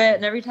outgrew it,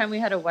 and every time we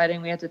had a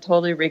wedding, we had to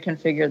totally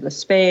reconfigure the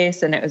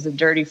space, and it was a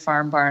dirty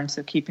farm barn,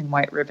 so keeping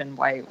white ribbon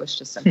white was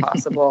just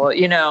impossible.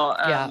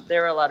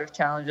 There were a lot of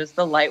challenges.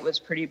 The light was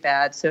pretty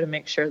bad, so to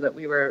make sure that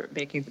we were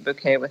making the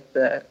bouquet with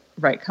the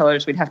right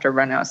colors, we'd have to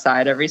run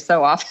outside every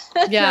so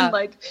often and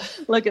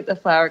look at the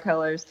flower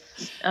colors.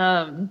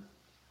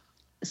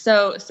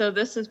 So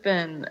this has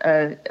been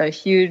a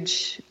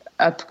huge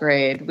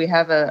upgrade. We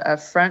have a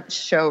front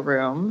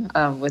showroom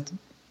with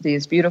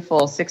these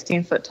beautiful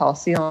 16-foot tall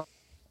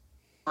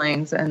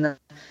ceilings, and then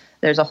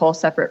there's a whole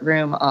separate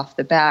room off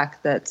the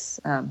back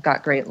that's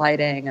got great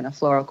lighting and a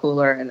floral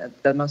cooler and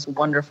the most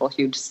wonderful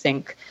huge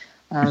sink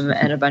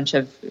and a bunch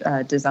of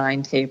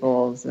design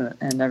tables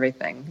and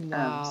everything.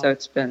 Wow. So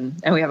it's been,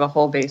 and we have a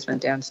whole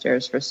basement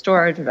downstairs for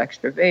storage of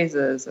extra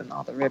vases and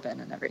all the ribbon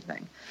and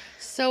everything.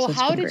 So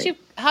how did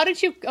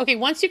you, okay,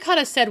 once you kind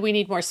of said we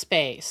need more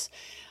space,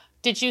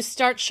 did you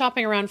start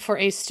shopping around for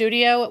a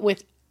studio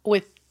with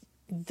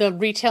the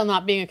retail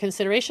not being a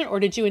consideration, or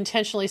did you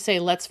intentionally say,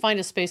 let's find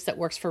a space that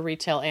works for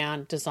retail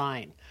and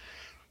design?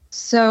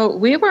 So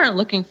we weren't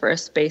looking for a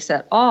space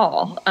at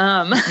all.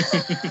 Our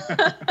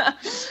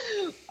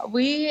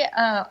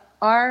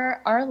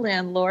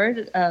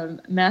landlord,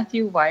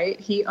 Matthew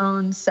White, he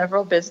owns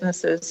several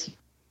businesses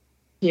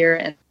here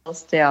in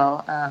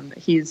Hillsdale.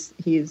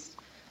 He's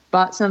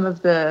bought some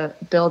of the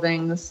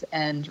buildings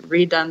and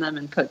redone them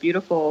and put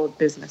beautiful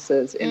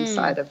businesses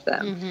inside of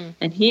them. Mm-hmm.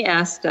 And he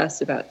asked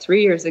us about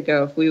 3 years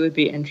ago if we would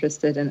be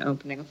interested in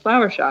opening a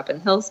flower shop in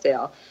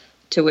Hillsdale,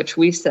 to which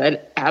we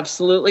said,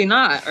 absolutely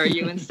not. Are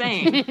you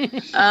insane?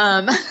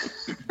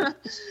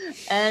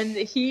 And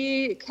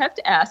he kept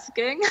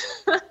asking.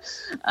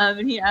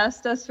 And he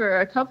asked us for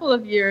a couple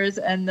of years,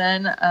 and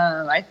then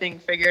I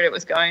think figured it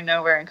was going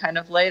nowhere and kind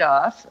of laid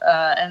off.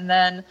 And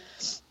then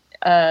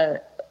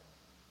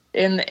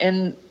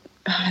in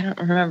I don't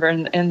remember,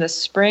 in the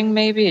spring,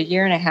 maybe a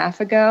year and a half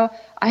ago,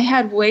 I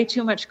had way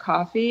too much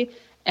coffee,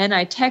 and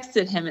I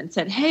texted him and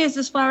said, hey, is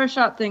this flower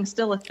shop thing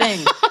still a thing?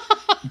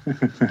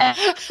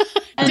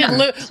 and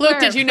Luke,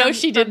 did you know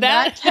she did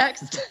that?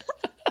 Text.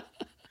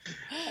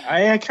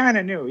 I kind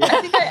of knew, yeah.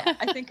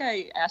 I think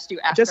I asked you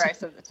after I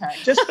sent the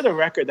text. Just for the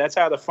record, that's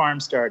how the farm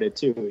started,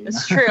 too.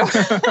 It's true.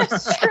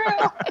 It's true.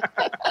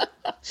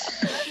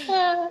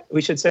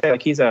 We should say,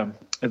 he's a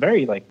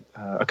very,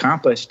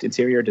 accomplished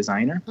interior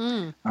designer,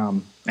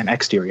 and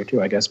exterior,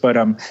 too, I guess. But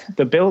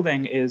the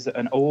building is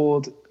an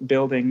old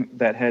building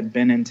that had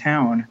been in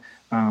town.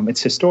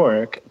 It's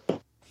historic.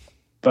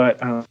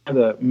 But one of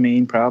the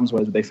main problems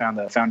was they found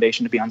the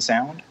foundation to be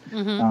unsound.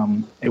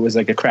 Mm-hmm. It was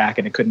like a crack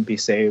and it couldn't be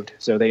saved.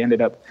 So they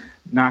ended up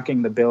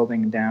knocking the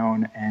building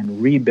down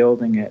and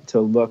rebuilding it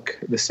to look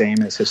the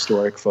same as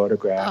historic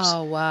photographs.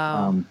 Oh,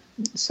 wow.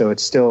 So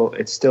it's still,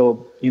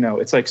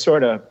 it's like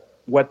sort of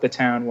what the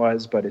town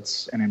was, but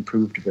it's an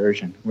improved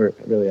version. We're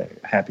really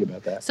happy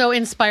about that. So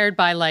inspired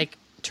by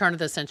turn of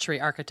the century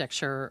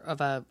architecture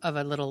of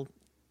a little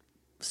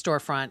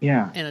storefront.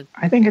 Yeah.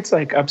 I think it's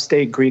like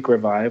upstate Greek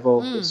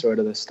revival, is sort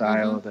of the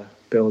style of the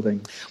building.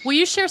 Will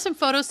you share some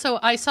photos? So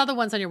I saw the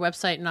ones on your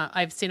website and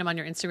I've seen them on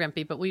your Instagram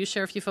feed, but will you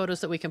share a few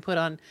photos that we can put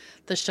on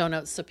the show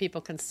notes so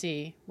people can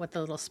see what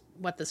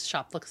this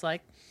shop looks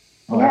like?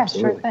 Oh, yeah,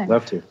 absolutely. Sure thing.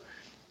 Love to.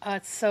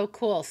 It's so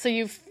cool. So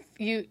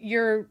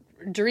your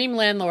dream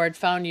landlord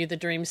found you the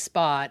dream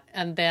spot,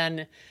 and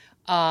then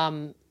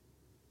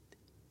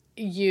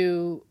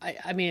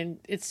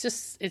it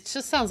just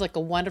sounds like a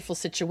wonderful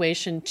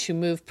situation to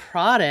move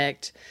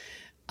product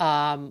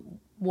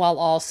while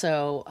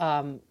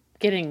also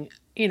getting,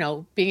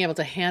 being able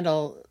to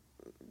handle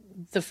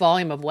the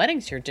volume of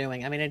weddings you're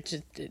doing. I mean, it's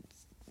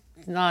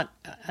not,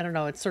 I don't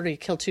know, it's sort of you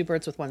kill two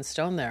birds with one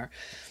stone there.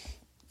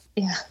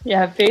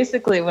 Yeah.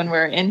 Basically, when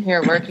we're in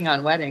here working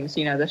on weddings,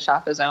 the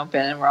shop is open,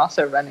 and we're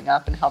also running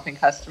up and helping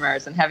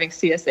customers and having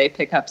CSA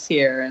pickups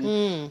here,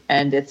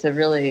 and it's a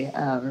really,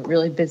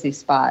 really busy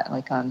spot,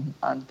 on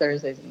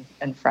Thursdays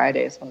and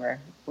Fridays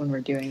when we're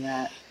doing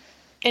that.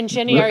 And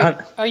Jenny,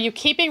 are you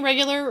keeping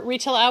regular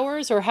retail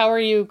hours, or how are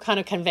you kind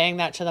of conveying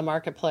that to the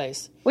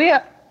marketplace?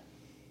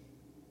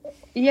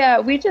 Yeah,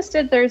 we just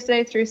did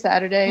Thursday through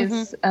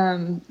Saturdays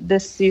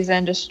this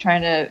season, just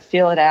trying to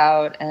feel it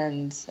out,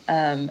 and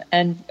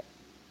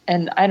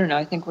I don't know.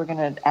 I think we're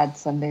going to add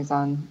Sundays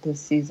on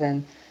this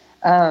season,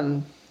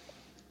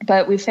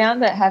 but we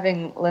found that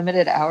having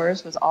limited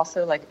hours was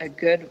also like a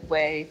good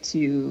way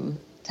to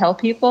tell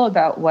people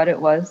about what it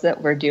was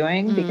that we're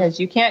doing, because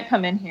you can't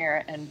come in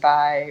here and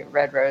buy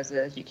red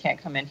roses. You can't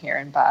come in here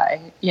and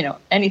buy,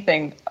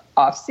 anything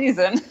off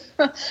season.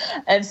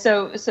 And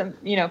so some,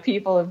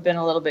 people have been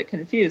a little bit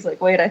confused.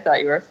 Like, wait, I thought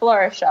you were a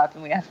florist shop.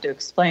 And we have to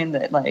explain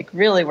that, like,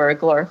 really we're a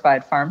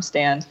glorified farm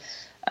stand.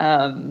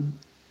 And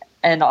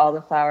all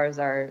the flowers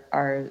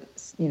are,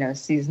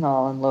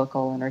 seasonal and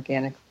local and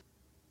organically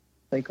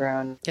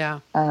grown. Yeah.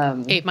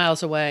 8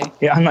 miles away.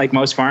 Yeah. Unlike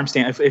most farm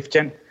stands,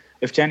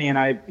 if Jenny and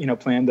I,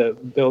 planned the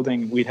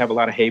building, we'd have a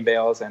lot of hay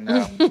bales and,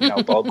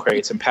 bulb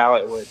crates and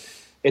pallet wood.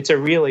 It's a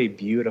really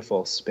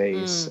beautiful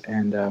space.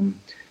 And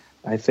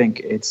I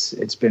think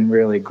it's been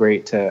really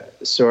great to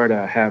sort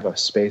of have a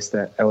space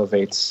that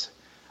elevates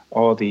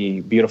all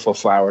the beautiful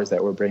flowers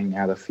that we're bringing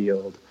out of the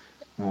field.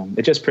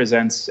 It just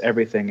presents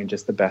everything in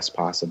just the best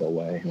possible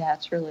way. Yeah,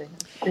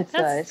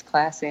 it's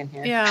classy in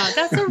here. Yeah,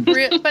 that's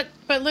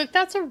but Luke,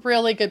 that's a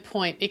really good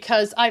point,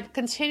 because I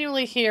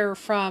continually hear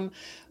from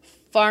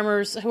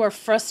farmers who are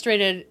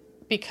frustrated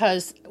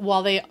because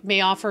while they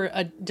may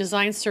offer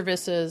design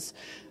services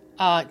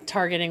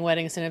targeting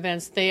weddings and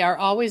events, they are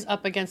always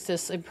up against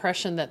this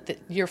impression that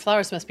your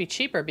flowers must be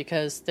cheaper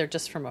because they're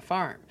just from a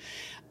farm.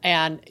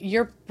 And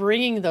you're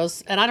bringing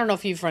those, and I don't know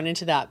if you've run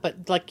into that,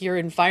 but like your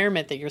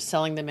environment that you're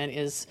selling them in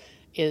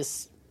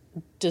is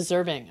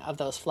deserving of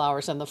those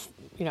flowers, and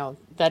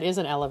that is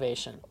an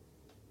elevation.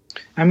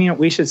 I mean,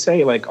 we should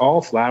say, like,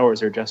 all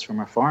flowers are just from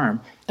a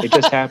farm. It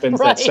just happens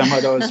Right. that some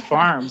of those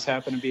farms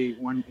happen to be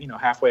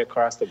halfway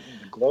across the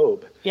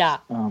globe. Yeah.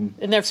 And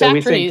they're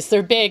factories,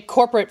 they're big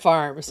corporate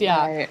farms.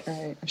 Yeah.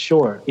 Right.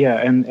 Sure.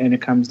 Yeah. And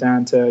it comes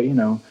down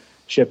to,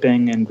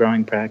 shipping and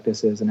growing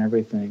practices and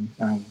everything.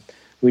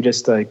 We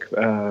just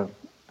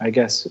I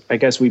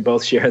guess we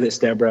both share this,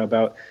 Deborah,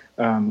 about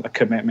a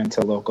commitment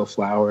to local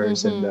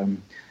flowers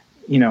and,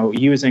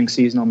 using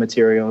seasonal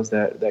materials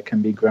that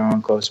can be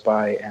grown close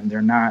by, and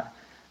they're not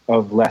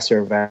of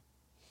lesser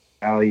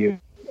value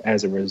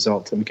as a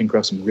result. And we can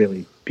grow some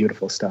really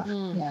beautiful stuff.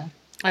 Yeah.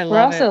 We're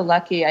also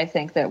lucky, I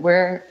think, that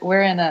we're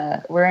in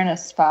a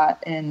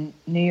spot in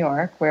New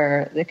York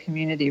where the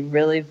community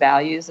really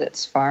values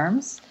its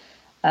farms,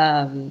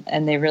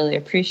 and they really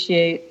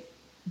appreciate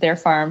their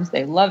farms.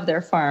 They love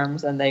their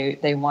farms, and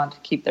they want to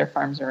keep their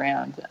farms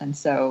around. And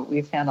so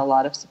we've found a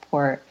lot of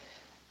support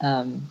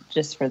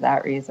just for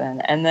that reason.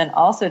 And then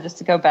also, just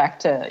to go back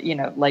to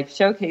like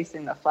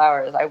showcasing the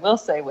flowers, I will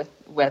say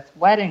with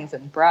weddings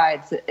and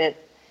brides,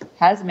 it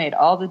has made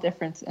all the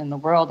difference in the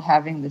world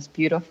having this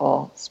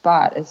beautiful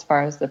spot as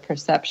far as the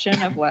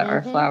perception of what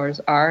our flowers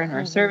are and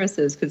our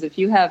services. Because if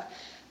you have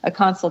a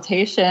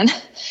consultation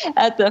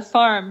at the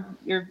farm,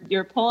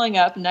 you're pulling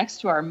up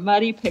next to our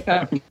muddy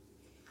pickup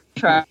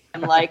truck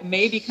and like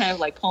maybe kind of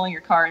like pulling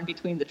your car in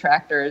between the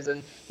tractors,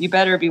 and you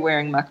better be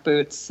wearing muck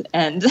boots,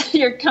 and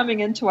you're coming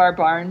into our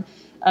barn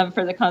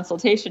for the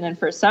consultation. And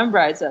for some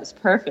brides, that's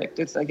perfect.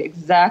 It's like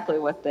exactly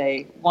what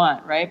they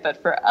want, right?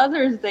 But for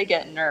others, they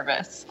get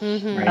nervous.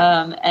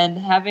 Right. And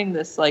having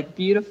this like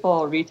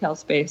beautiful retail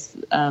space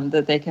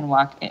that they can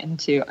walk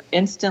into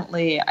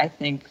instantly, I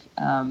think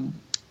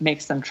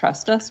makes them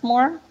trust us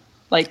more,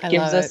 like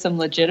gives us some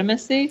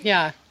legitimacy.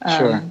 Yeah.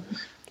 Sure.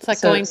 It's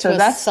like going to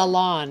a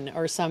salon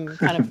or some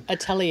kind of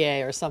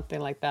atelier or something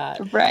like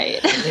that.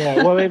 Right.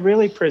 Yeah. Well, it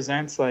really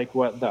presents like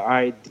what the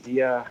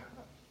idea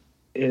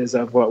is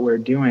of what we're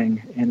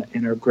doing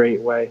in a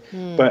great way.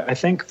 But I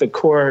think the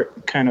core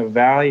kind of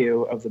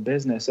value of the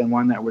business, and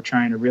one that we're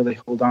trying to really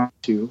hold on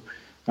to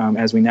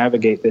as we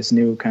navigate this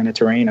new kind of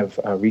terrain of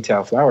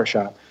retail flower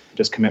shop,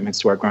 just commitments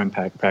to our growing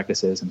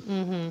practices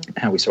and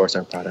how we source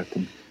our product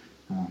and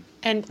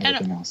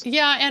everything else.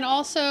 Yeah, and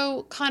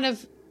also kind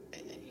of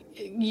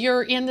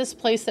you're in this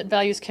place that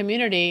values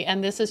community,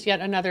 and this is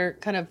yet another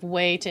kind of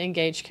way to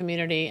engage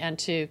community and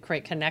to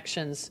create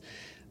connections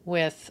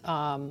with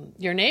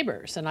your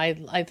neighbors. And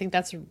I think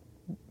that's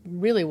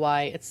really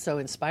why it's so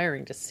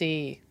inspiring to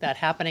see that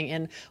happening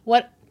in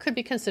what could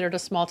be considered a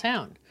small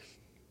town.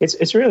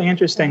 It's really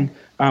interesting.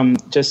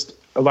 Just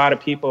a lot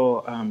of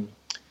people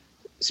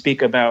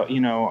speak about,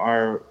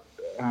 our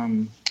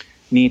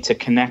need to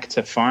connect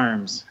to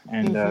farms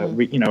and,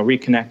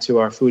 reconnect to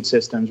our food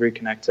systems,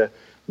 reconnect to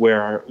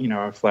where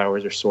our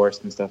flowers are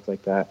sourced and stuff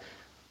like that.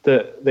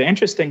 The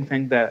interesting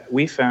thing that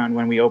we found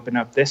when we opened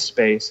up this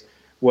space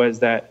was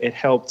that it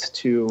helped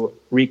to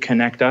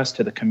reconnect us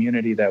to the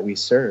community that we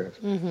serve.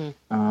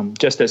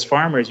 Just as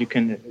farmers, you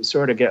can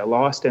sort of get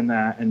lost in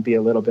that and be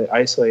a little bit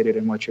isolated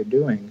in what you're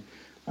doing.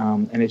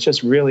 And it's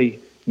just really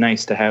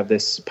nice to have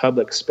this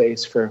public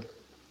space for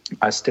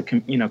us to,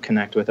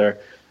 connect with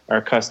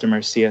our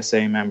customers,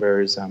 CSA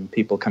members,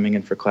 people coming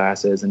in for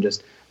classes, and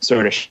just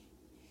sort of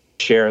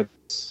share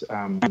this,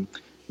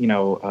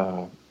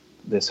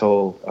 this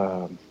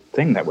whole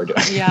thing that we're doing.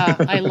 Yeah,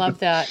 I love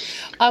that.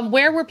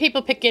 Where were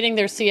people getting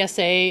their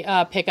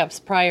CSA pickups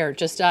prior?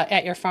 Just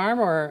at your farm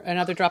or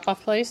another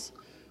drop-off place?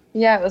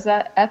 Yeah, it was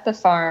at the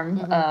farm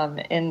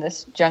in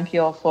this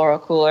Junkiel floral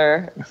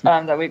cooler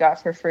that we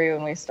got for free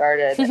when we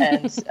started,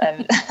 and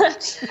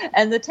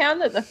and the town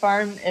that the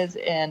farm is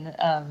in,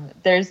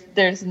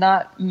 there's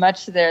not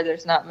much there.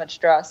 There's not much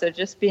draw. So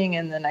just being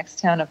in the next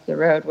town up the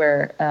road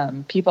where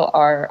people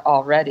are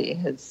already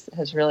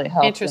has really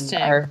helped. Interesting.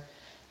 And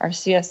our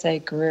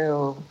CSA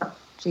grew,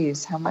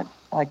 geez, how much?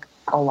 Like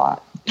a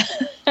lot,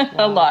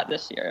 a lot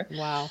this year.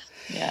 Wow.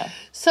 Yeah.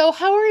 So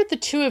how are the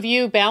two of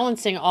you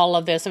balancing all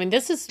of this? I mean,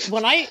 this is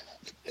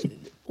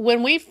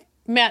when we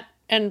met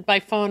and by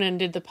phone and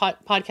did the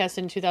podcast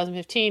in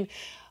 2015,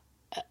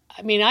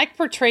 I mean, I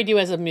portrayed you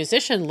as a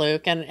musician,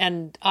 Luke,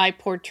 and I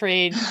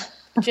portrayed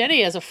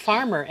Jenny as a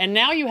farmer. And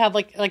now you have,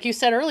 like you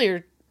said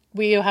earlier,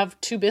 we have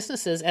two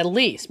businesses, at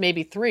least,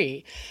 maybe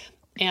three.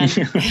 And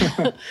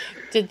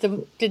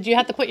did you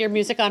have to put your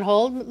music on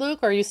hold, Luke,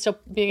 or are you still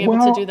being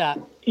able to do that?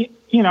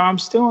 I'm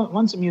still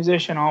once a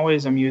musician,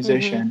 always a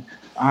musician.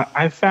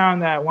 I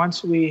found that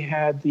once we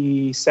had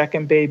the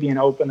second baby and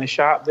opened the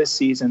shop this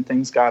season,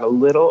 things got a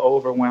little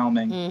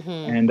overwhelming.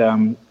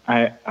 And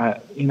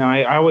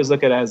I always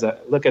look at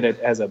it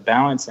as a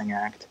balancing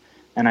act,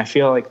 and I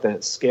feel like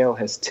the scale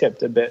has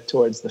tipped a bit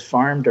towards the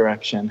farm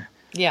direction.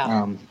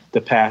 Yeah.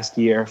 The past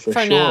year for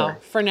sure.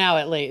 For now,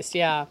 at least,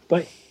 yeah.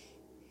 But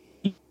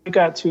you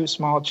got two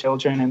small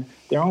children, and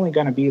they're only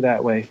going to be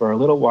that way for a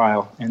little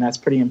while, and that's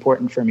pretty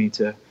important for me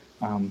to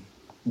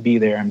be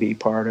there and be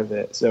part of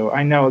it. So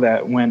I know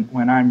that when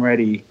I'm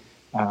ready,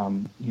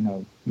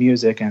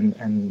 music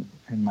and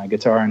my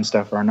guitar and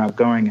stuff are not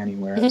going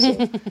anywhere.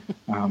 So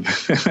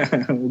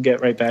we'll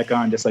get right back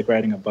on, just like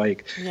riding a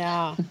bike.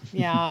 Yeah.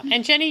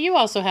 And Jenny, you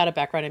also had a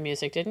background in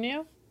music, didn't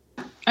you?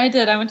 I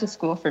did. I went to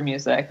school for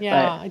music.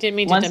 Yeah, but I didn't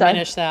mean to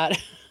diminish that.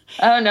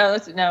 Oh, no,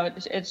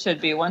 it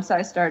should be. Once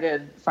I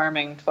started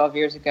farming 12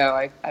 years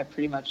ago, I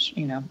pretty much,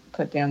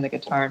 put down the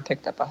guitar and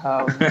picked up a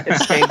hoe, and it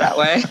stayed that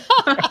way.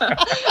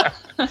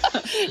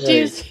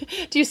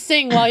 Do you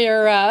sing while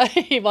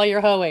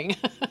you're hoeing?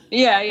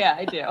 Yeah,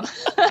 I do.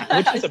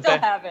 I still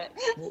have it.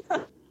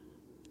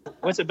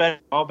 What's a better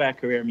fallback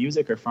career,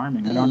 music or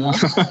farming? I don't know.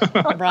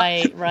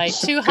 Right.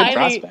 Two Good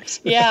highly.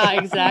 prospects. Yeah,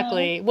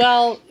 exactly.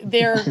 Well,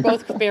 they're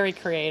both very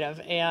creative,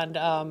 and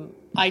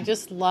I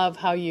just love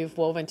how you've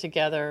woven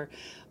together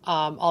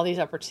all these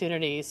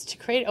opportunities to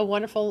create a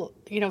wonderful,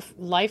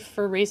 life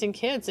for raising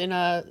kids in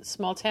a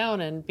small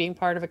town and being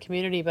part of a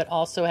community, but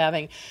also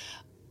having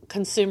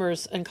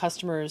consumers and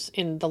customers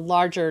in the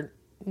larger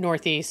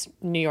Northeast,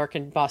 New York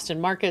and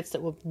Boston markets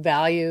that will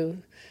value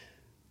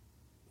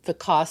the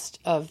cost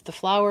of the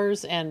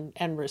flowers and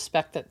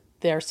respect that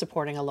they're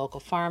supporting a local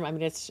farm. I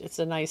mean, it's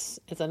a nice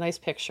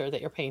picture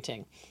that you're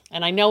painting.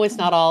 And I know it's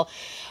not all,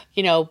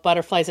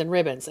 butterflies and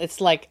ribbons.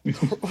 It's like,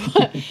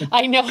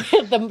 I know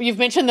you've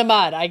mentioned the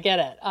mud. I get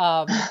it.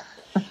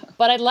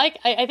 But I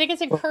think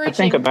it's encouraging. I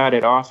think about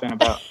it often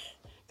about.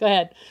 Go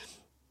ahead.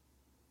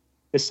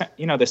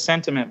 The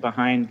sentiment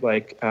behind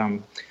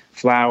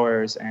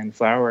flowers and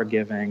flower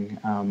giving,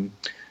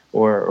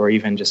 or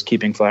even just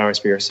keeping flowers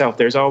for yourself.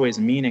 There's always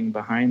meaning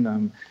behind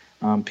them.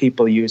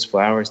 People use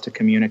flowers to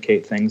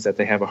communicate things that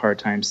they have a hard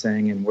time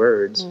saying in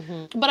words.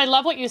 Mm-hmm. But I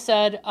love what you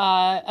said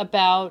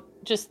about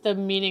just the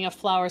meaning of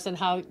flowers and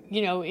how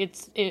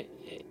it's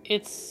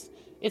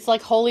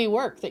like holy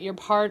work, that you're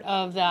part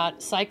of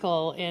that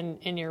cycle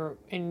in your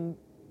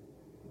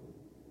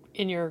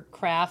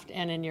craft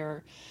and in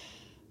your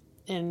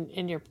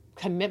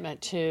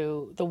commitment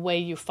to the way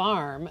you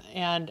farm,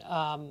 and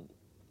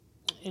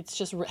it's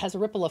just has a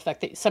ripple effect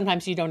that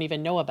sometimes you don't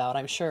even know about,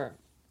 I'm sure.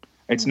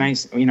 It's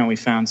nice, we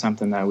found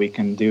something that we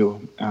can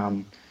do,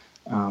 and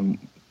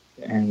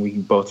we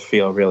both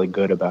feel really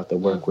good about the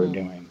work we're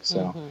doing.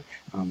 So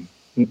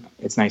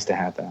it's nice to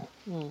have that.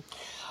 Mm.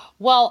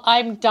 Well,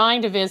 I'm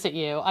dying to visit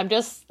you. I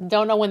just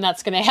don't know when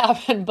that's going to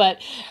happen,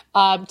 but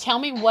tell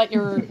me what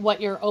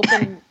your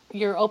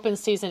open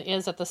season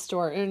is at the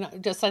store.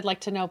 And just I'd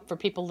like to know for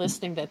people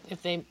listening that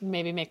if they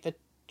maybe make the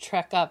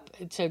trek up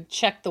to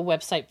check the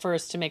website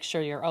first to make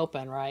sure you're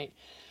open, right?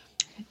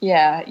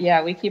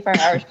 Yeah. We keep our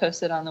hours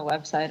posted on the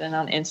website and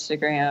on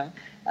Instagram.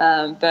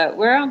 But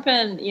we're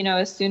open,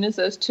 as soon as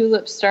those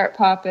tulips start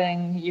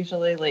popping,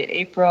 usually late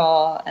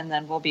April, and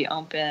then we'll be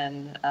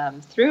open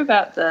through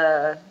about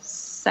the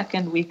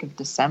second week of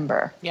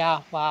December.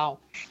 Yeah. Wow.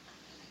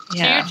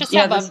 Yeah. So you just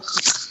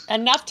have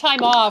enough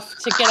time off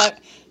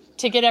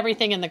to get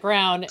everything in the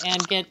ground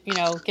and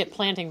get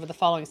planting for the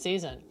following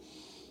season.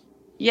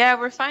 Yeah,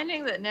 we're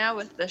finding that now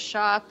with the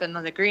shop and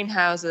the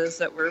greenhouses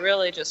that we're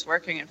really just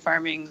working and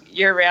farming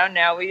year round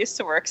now. We used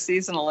to work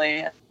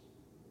seasonally,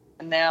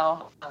 and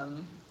now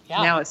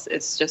now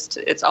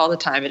it's all the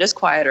time. It is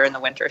quieter in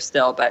the winter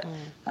still, but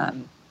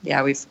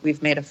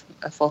we've made a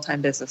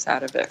full-time business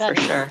out of it for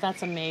sure.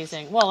 That's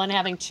amazing. Well, and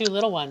having two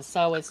little ones,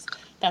 so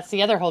that's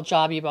the other whole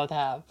job you both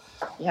have.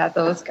 Yeah,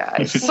 those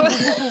guys. You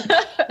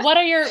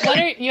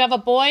have a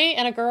boy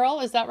and a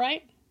girl, is that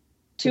right?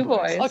 Two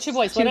boys. Oh, two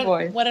boys.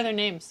 What are their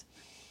names?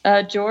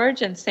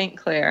 George and St.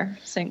 Clair.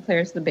 St.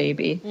 Clair's the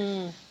baby.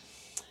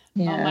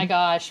 Yeah. Oh my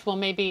gosh. Well,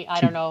 maybe,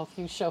 I don't know if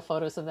you show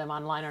photos of them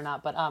online or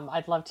not, but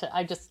I'd love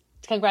to.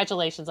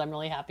 Congratulations. I'm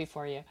really happy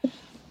for you.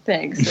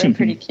 Thanks. They're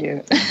pretty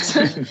cute.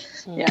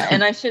 Yeah.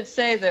 And I should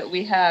say that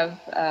we have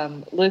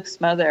Luke's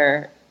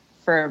mother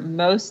for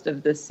most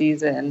of the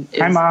season.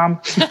 Hi, Mom.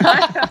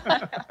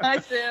 Hi,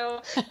 Sue.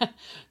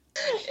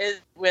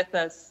 Is with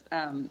us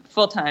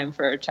full-time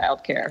for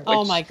childcare.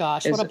 Oh my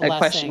gosh, what a blessing. A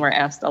question we're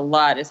asked a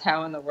lot is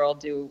how in the world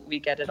do we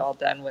get it all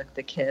done with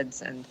the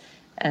kids? And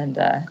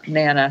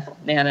Nana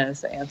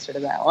is the answer to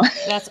that one.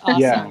 That's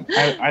awesome.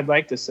 Yeah, I'd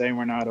like to say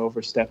we're not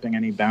overstepping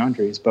any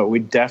boundaries, but we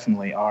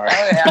definitely are.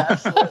 Oh yeah,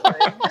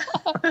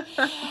 absolutely.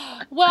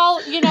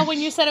 Well, when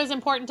you said it was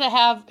important to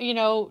have,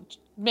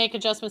 make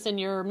adjustments in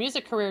your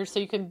music career so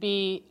you can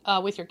be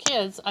with your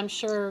kids, I'm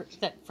sure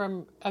that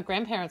from a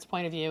grandparent's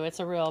point of view,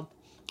 it's a real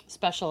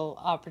special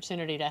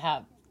opportunity to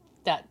have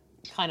that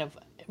kind of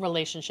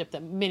relationship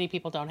that many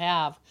people don't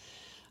have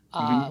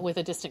with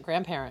a distant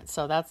grandparent.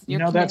 So that's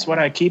that's what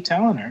I keep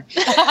telling her.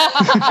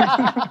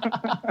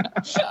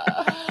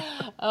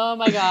 Oh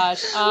my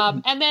gosh!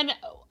 And then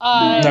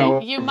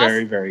you must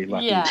very, very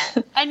lucky. Yeah,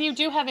 and you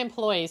do have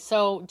employees.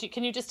 So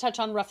can you just touch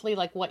on roughly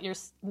like what your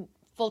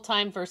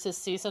full-time versus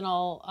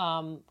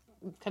seasonal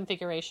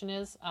configuration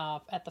is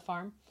at the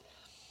farm?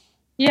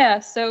 Yeah,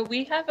 so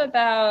we have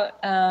about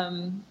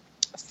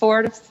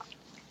 4 to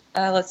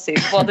let's see.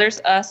 Well, there's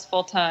us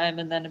full-time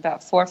and then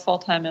about 4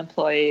 full-time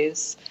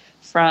employees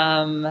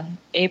from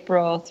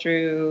April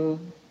through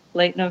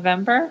late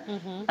November.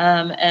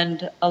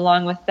 And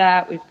along with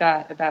that, we've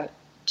got about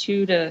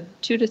 2 to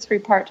 3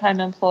 part-time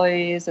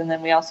employees, and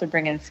then we also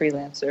bring in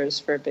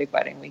freelancers for big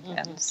wedding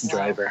weekends.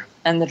 Driver.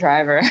 And the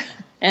driver.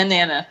 And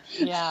Nana.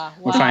 Yeah. Wow.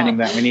 We're finding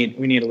that we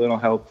need a little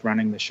help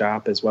running the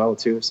shop as well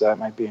too, so that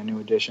might be a new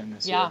addition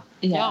this year.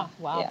 Yeah.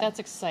 Wow, that's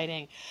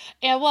exciting.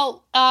 Yeah,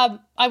 well,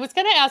 I was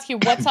going to ask you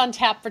what's on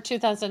tap for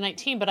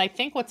 2019, but I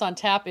think what's on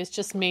tap is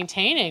just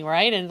maintaining,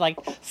 right? And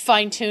like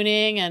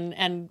fine-tuning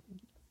and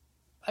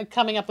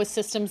coming up with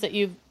systems that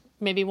you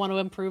maybe want to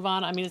improve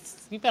on. I mean,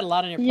 you've got a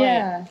lot on your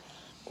plate.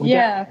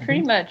 Yeah,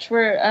 pretty much.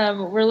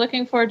 We're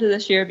looking forward to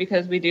this year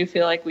because we do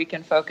feel like we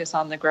can focus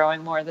on the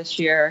growing more this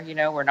year.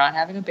 We're not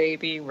having a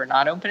baby, we're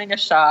not opening a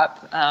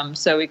shop,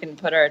 so we can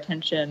put our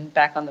attention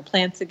back on the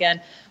plants again.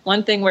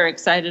 One thing we're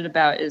excited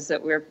about is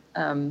that we're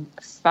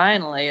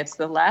finally, it's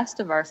the last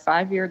of our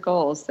 5-year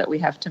goals that we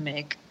have to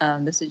make.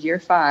 This is year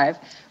 5.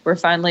 We're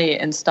finally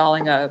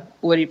installing a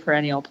woody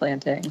perennial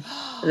planting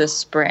this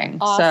spring.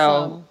 Awesome.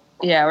 So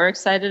yeah, we're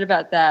excited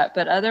about that.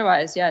 But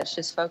otherwise, it's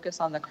just focus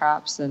on the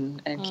crops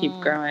and keep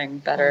growing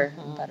better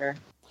and better.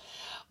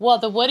 Well,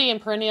 the woody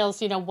and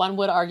perennials, one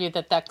would argue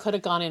that could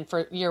have gone in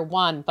for year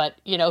 1, but,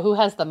 who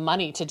has the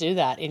money to do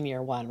that in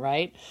year 1,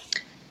 right?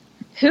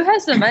 Who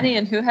has the money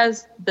and who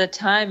has the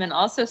time, and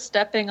also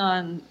stepping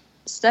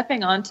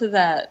onto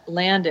that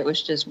land. It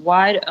was just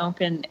wide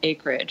open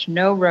acreage,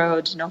 no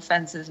roads, no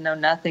fences, no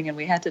nothing. And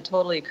we had to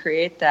totally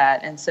create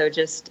that. And so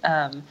just,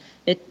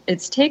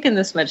 it's taken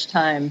this much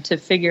time to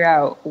figure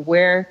out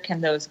where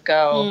can those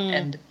go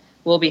and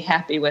we'll be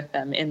happy with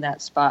them in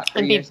that spot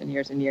for years and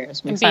years and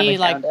years. We finally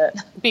found it.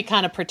 Be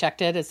kind of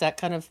protected. Is that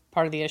kind of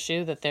part of the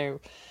issue that they're...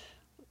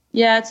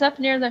 Yeah, it's up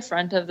near the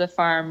front of the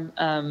farm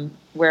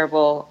where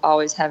we'll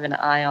always have an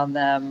eye on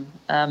them.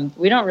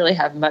 We don't really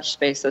have much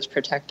space that's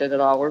protected at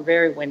all. We're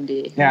very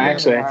windy. Yeah,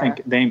 actually, I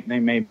think they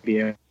may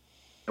be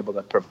able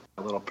to provide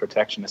a little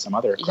protection to some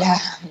other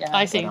crops. Yeah.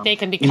 I think they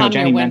can become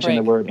Jenny your mentioned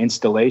windbreak. the word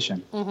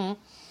installation.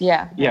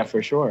 Yeah,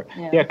 for sure.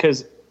 Yeah,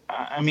 because,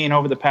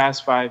 over the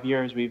past 5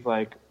 years, we've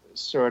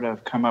sort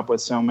of come up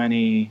with so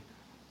many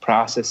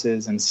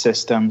processes and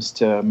systems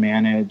to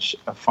manage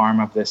a farm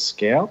of this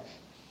scale.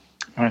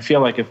 And I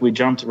feel like if we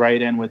jumped right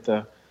in with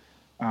the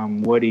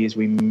woodies,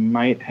 we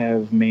might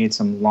have made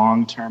some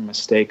long-term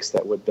mistakes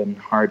that would have been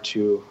hard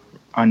to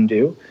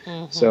undo.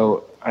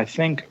 So I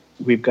think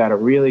we've got a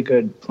really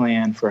good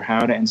plan for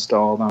how to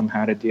install them,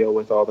 how to deal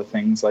with all the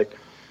things like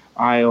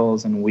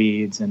aisles and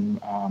weeds and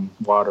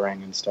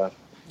watering and stuff.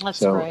 That's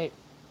great.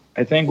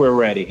 I think we're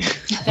ready.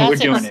 We're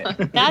doing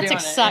it. That's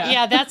exciting.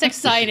 Yeah, that's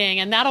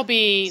exciting, and that'll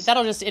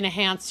just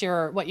enhance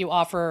what you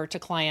offer to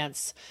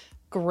clients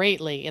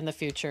greatly in the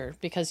future,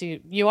 because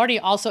you already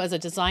also as a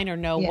designer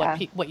know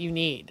what you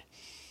need.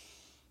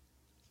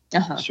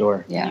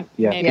 Sure. Yeah.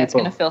 It's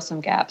going to fill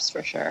some gaps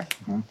for sure.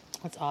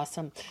 That's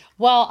awesome.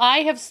 Well,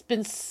 I just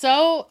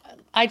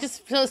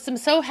feel I'm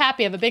so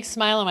happy. I have a big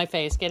smile on my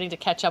face getting to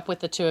catch up with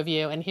the two of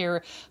you and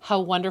hear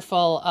how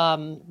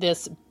wonderful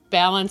this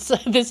balance,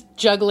 this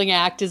juggling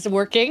act is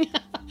working,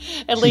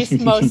 at least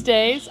most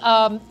days.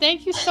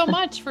 Thank you so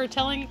much for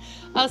telling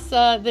us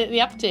the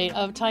update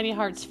of Tiny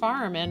Hearts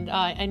Farm. And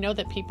I know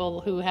that people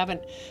who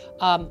haven't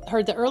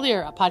heard the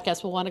earlier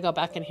podcast will want to go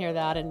back and hear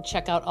that and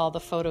check out all the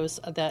photos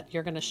that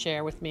you're going to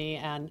share with me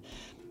and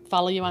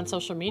follow you on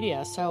social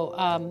media.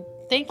 So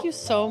thank you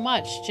so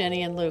much,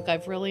 Jenny and Luke.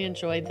 I've really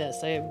enjoyed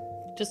this. I'm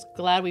just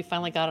glad we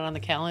finally got it on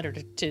the calendar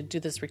to do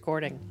this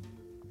recording.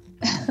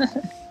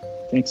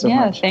 Thanks so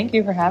much. Thank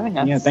you for having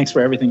us. Yeah, thanks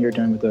for everything you're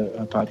doing with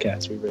the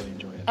podcast. We really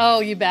enjoy it. Oh,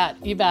 you bet.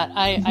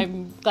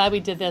 I'm glad we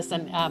did this,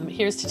 and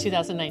here's to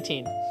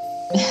 2019.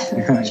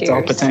 It's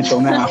all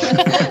potential now.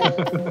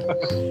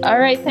 All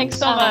right, thanks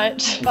so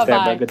much. Bye-bye.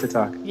 Deborah, good to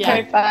talk. Yeah.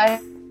 Okay, bye.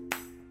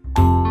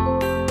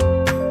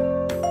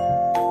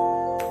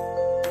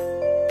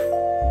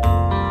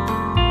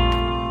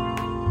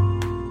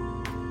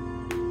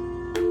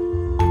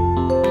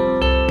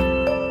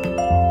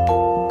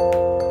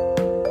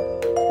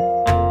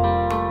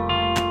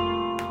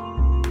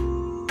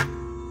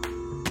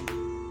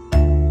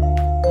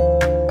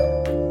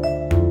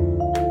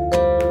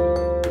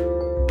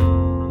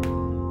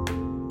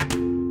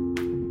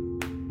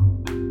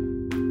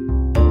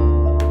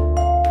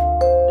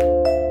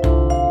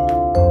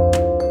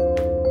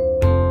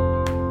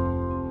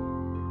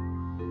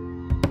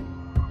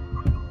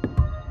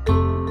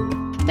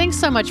 Thanks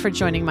so much for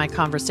joining my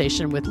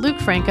conversation with Luke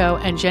Franco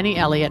and Jenny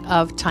Elliott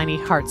of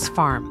Tiny Hearts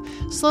Farm.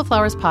 Slow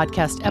Flowers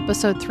Podcast,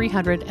 episode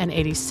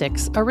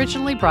 386,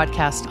 originally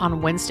broadcast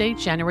on Wednesday,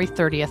 January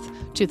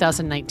 30th,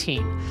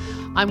 2019.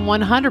 I'm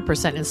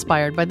 100%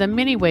 inspired by the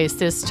many ways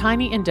this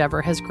tiny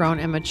endeavor has grown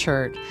and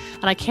matured,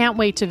 and I can't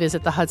wait to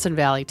visit the Hudson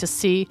Valley to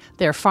see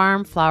their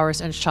farm, flowers,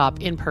 and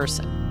shop in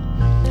person.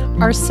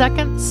 Our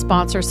second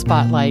sponsor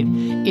spotlight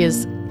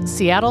is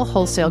Seattle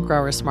Wholesale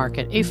Growers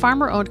Market, a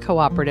farmer-owned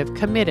cooperative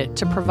committed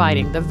to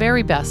providing the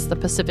very best the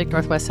Pacific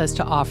Northwest has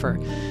to offer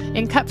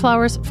in cut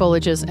flowers,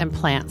 foliages, and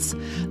plants.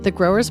 The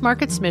Growers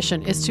Market's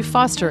mission is to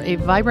foster a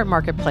vibrant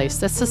marketplace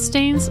that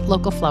sustains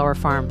local flower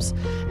farms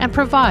and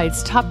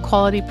provides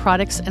top-quality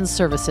products and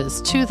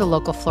services to the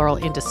local floral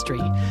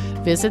industry.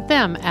 Visit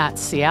them at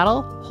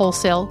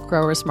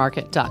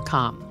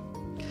seattlewholesalegrowersmarket.com.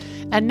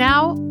 And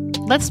now,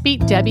 let's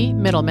meet Debbie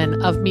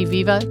Middleman of Mi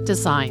Viva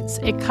Designs,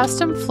 a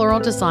custom floral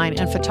design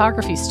and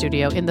photography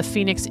studio in the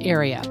Phoenix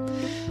area,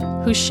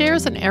 who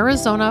shares an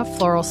Arizona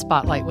floral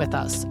spotlight with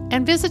us.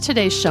 And visit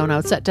today's show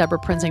notes at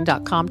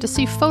deborahprinzing.com to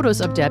see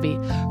photos of Debbie,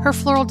 her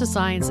floral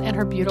designs, and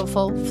her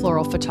beautiful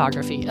floral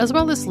photography, as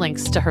well as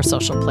links to her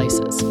social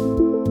places.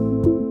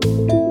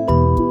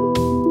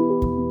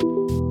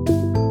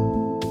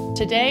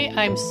 Today,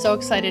 I'm so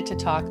excited to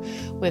talk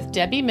with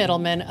Debbie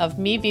Middleman of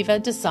Mi Viva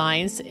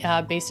Designs,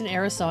 based in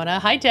Arizona.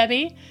 Hi,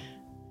 Debbie.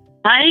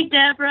 Hi,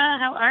 Deborah.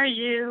 How are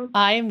you?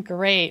 I'm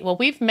great. Well,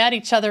 we've met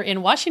each other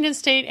in Washington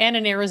State and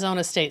in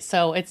Arizona State,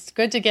 so it's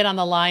good to get on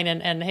the line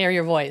and hear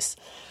your voice.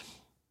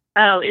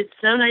 Oh, it's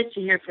so nice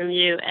to hear from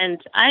you. And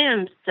I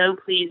am so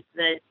pleased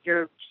that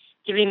you're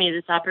giving me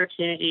this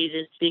opportunity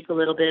to speak a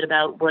little bit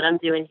about what I'm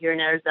doing here in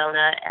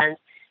Arizona and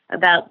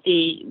about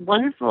the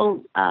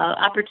wonderful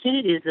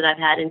opportunities that I've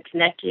had in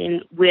connecting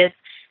with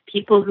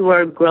people who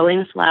are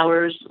growing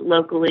flowers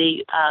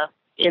locally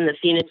in the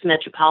Phoenix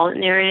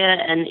metropolitan area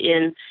and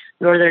in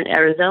northern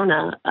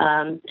Arizona.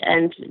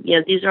 And, you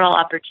know, these are all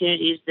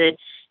opportunities that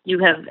you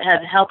have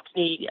helped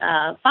me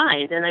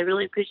find, and I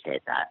really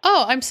appreciate that.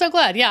 Oh, I'm so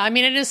glad. Yeah, I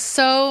mean, it is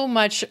so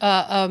much,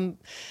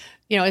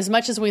 as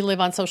much as we live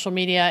on social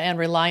media and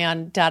rely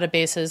on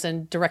databases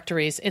and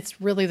directories,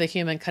 it's really the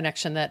human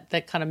connection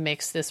that kind of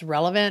makes this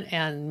relevant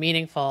and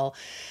meaningful.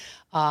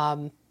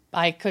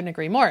 I couldn't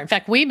agree more. In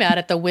fact, we met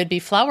at the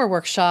Whidbey Flower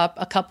Workshop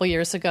a couple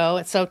years ago.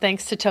 And so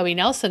thanks to Toby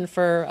Nelson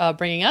for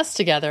bringing us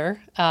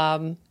together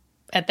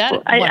at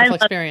that wonderful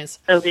experience.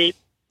 Toby.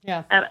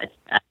 Yeah.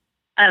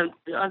 I'm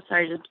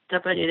sorry to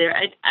step on you there.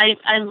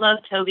 I love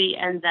Toby,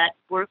 and that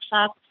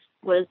workshop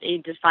was a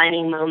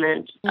defining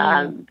moment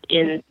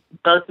in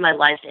both my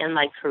life and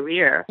my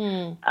career.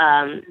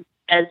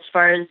 As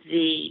far as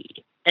the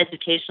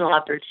educational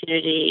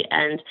opportunity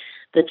and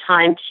the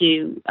time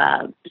to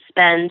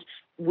spend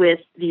with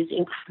these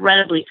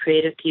incredibly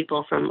creative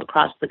people from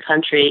across the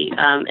country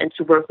and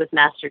to work with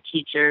master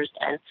teachers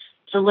and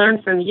to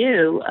learn from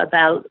you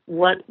about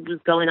what is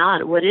going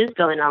on with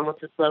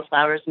the Slow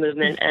Flowers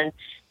movement, and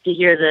to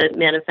hear the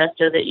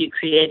manifesto that you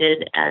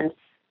created and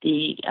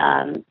the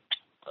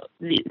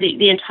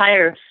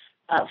entire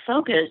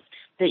focus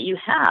that you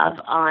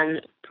have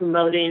on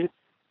promoting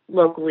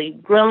locally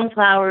grown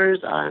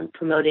flowers, on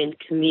promoting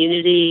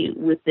community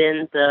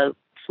within the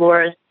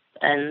florists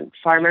and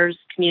farmers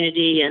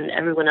community and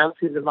everyone else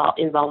who's involved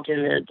in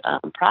the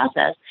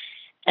process.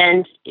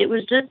 And it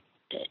was just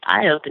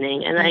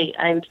eye-opening, and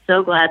I'm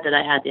so glad that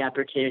I had the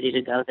opportunity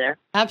to go there.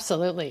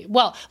 Absolutely.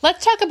 Well,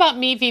 let's talk about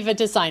Mi Viva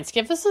Designs.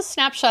 Give us a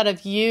snapshot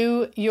of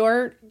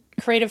your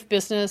creative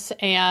business,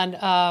 and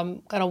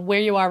kind of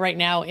where you are right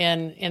now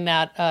in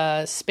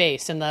that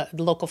space, in the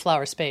local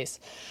flower space.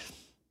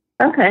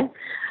 Okay.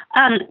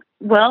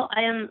 Well,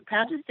 I am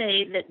proud to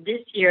say that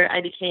this year I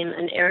became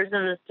an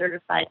Arizona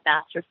Certified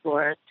Master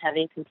Florist,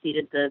 having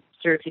completed the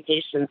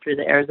certification through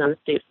the Arizona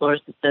State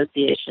Florist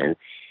Association.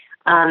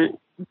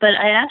 But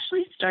I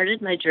actually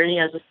started my journey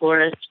as a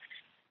florist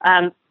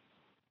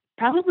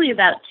probably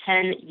about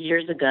 10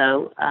 years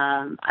ago.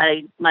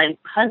 My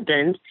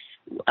husband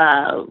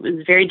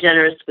was very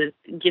generous with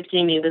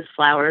gifting me with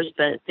flowers,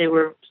 but they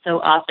were so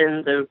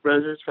often the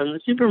roses from the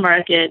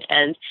supermarket,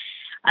 and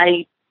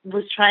I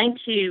was trying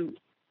to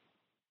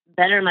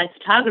better my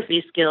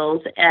photography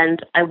skills,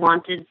 and I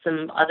wanted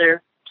some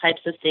other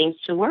types of things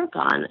to work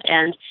on.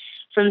 And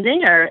from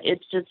there,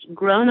 it's just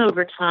grown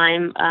over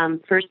time,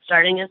 first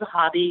starting as a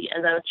hobby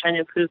as I was trying to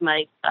improve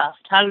my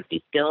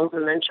photography skills,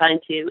 and then trying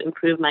to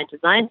improve my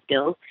design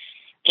skills.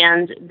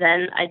 And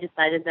then I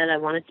decided that I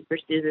wanted to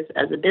pursue this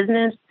as a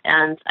business,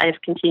 and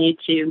I've continued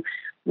to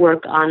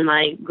work on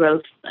my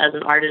growth as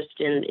an artist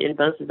in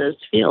both of those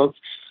fields.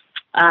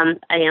 I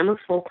am a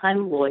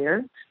full-time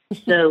lawyer,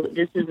 so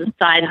this is a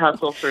side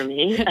hustle for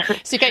me.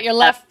 So you got your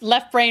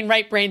left brain,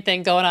 right brain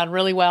thing going on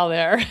really well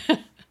there.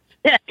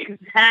 Yeah,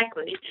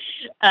 exactly.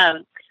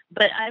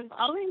 But I've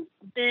always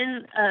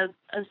been a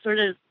sort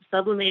of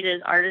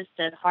sublimated artist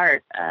at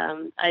heart.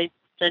 I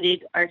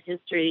studied art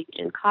history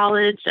in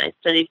college. I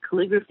studied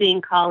calligraphy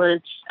in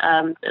college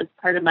as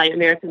part of my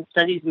American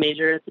Studies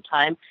major at the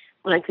time,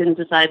 when I couldn't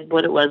decide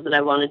what it was that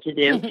I wanted to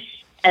do.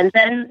 And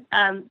then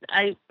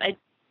I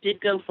did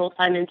go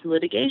full-time into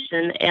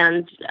litigation,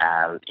 and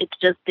it's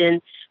just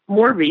been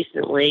more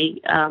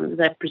recently, as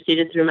I've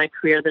proceeded through my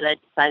career, that I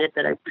decided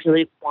that I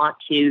really want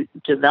to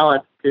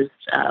develop this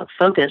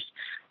focus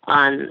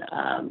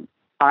on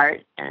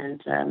art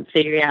and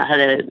figuring out how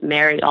to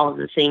marry all of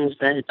the things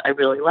that I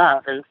really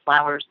love, and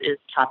flowers is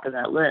top of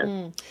that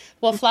list.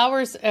 Well,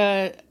 flowers,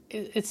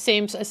 it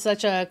seems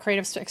such a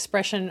creative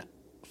expression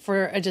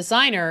for a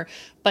designer,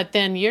 but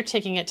then you're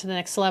taking it to the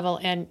next level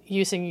and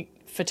using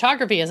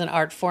photography as an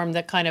art form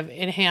that kind of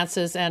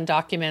enhances and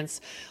documents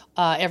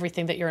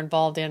everything that you're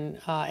involved in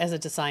as a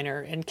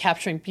designer, and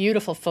capturing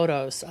beautiful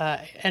photos.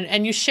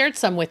 And you shared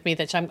some with me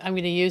that I'm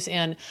going to use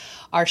in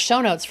our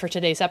show notes for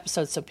today's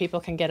episode, so people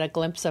can get a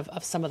glimpse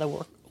of some of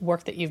the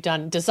work that you've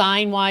done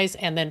design-wise,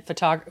 and then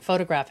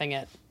photographing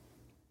it.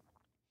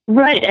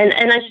 Right,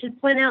 and I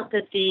should point out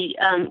that the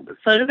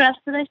photographs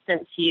that I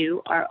sent to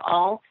you are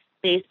all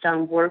based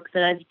on work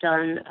that I've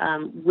done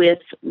with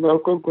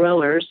local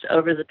growers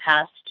over the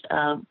past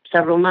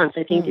several months.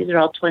 I think these are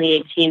all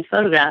 2018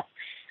 photographs.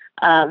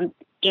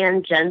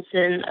 Ann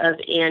Jensen of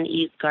Ann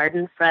E's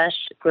Garden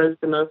Fresh grows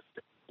the most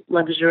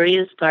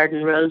luxurious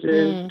garden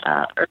roses,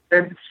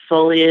 herbs,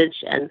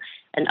 foliage, and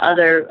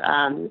other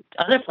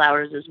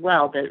flowers as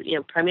well. But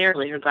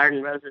primarily her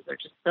garden roses are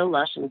just so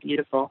lush and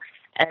beautiful.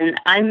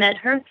 And I met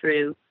her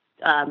through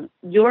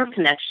your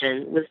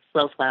connection with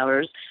Slow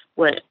Flowers.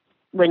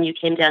 When you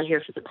came down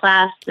here for the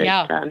class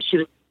that she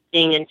was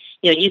teaching, and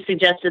you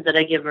suggested that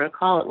I give her a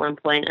call at one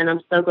point, and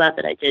I'm so glad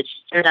that I did.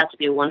 She turned out to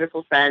be a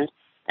wonderful friend,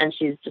 and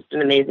she's just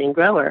an amazing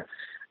grower.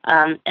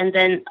 And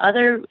then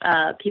other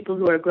people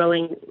who are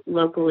growing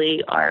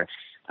locally are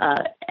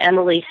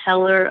Emily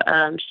Heller.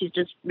 She's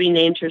just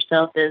renamed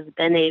herself as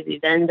Bene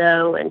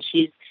Vivendo, and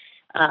she's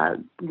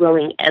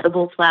growing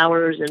edible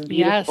flowers and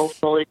beautiful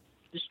foliage.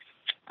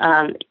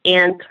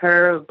 Ann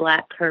Kerr of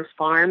Black Kerr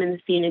Farm in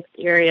the Phoenix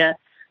area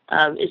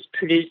is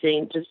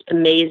producing just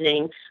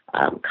amazing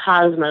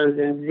cosmos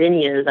and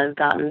zinnias I've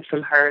gotten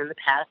from her in the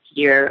past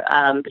year.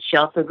 But she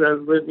also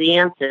grows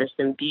lisianthus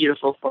and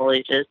beautiful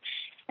foliages.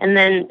 And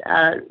then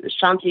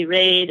Shanti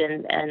Raid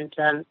and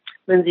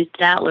Lindsay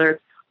Statler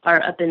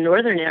are up in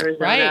northern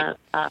Arizona,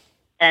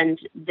 and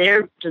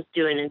they're just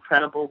doing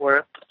incredible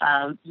work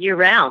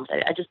year-round.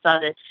 I just saw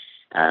that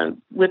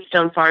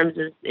Whipstone Farms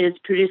is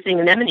producing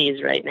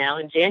anemones right now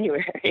in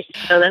January,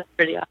 so that's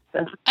pretty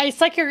awesome.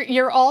 It's like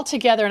you're all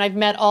together, and I've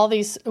met all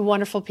these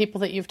wonderful people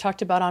that you've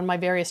talked about on my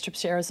various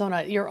trips to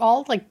Arizona. You're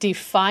all like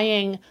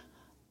defying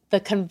the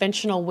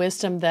conventional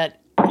wisdom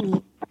that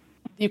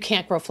you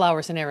can't grow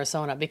flowers in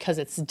Arizona because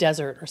it's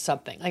desert or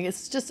something. Like,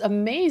 it's just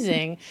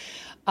amazing,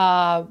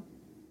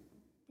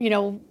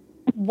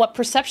 what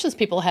perceptions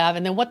people have,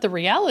 and then what the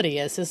reality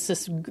is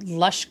this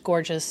lush,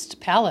 gorgeous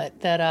palette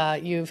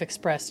that you've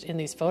expressed in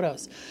these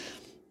photos.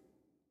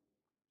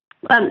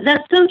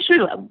 That's so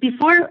true.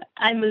 Before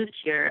I moved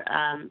here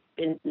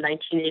in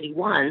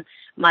 1981,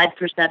 my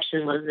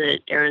perception was that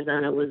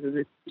Arizona was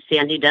a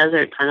sandy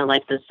desert, kind of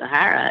like the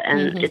Sahara,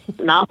 and it's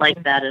not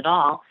like that at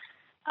all.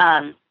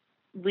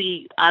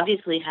 We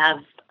obviously have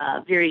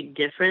very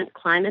different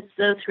climates,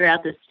 though,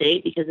 throughout the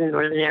state, because in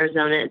northern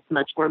Arizona it's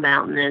much more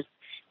mountainous,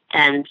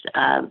 and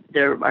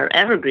there are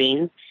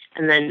evergreens.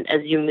 And then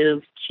as you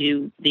move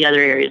to the other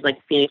areas,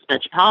 like Phoenix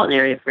metropolitan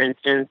area, for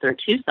instance, or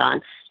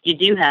Tucson, you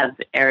do have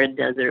arid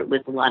desert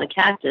with a lot of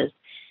cactus.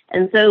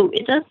 And so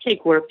it does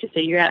take work to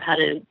figure out how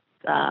to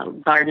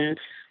garden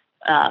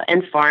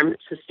and farm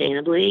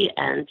sustainably,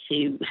 and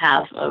to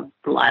have a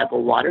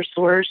reliable water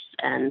source,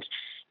 and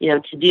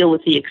to deal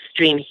with the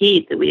extreme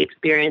heat that we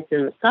experience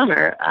in the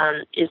summer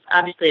is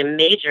obviously a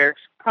major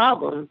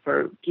problem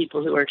for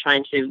people who are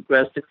trying to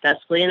grow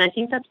successfully. And I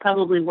think that's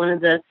probably one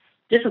of the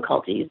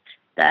difficulties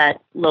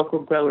that local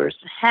growers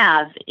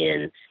have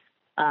in,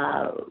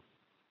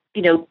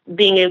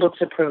 being able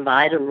to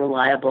provide a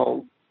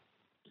reliable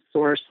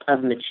source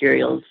of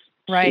materials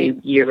to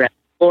year-round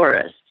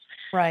florists.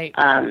 Right.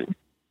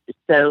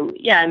 So,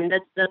 yeah, I mean,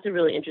 that's a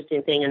really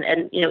interesting thing.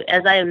 And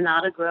as I am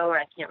not a grower,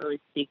 I can't really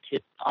speak to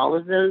all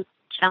of those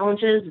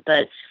challenges,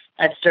 but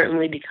I've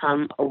certainly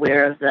become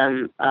aware of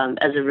them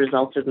as a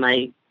result of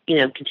my,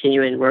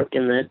 continuing work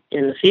in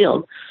the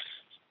field.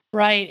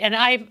 Right. And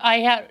I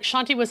had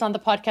Shanti was on the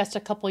podcast a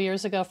couple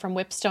years ago from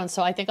Whipstone.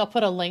 So I think I'll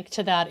put a link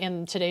to that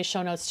in today's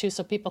show notes too,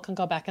 so people can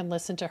go back and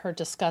listen to her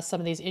discuss some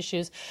of these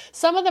issues.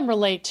 Some of them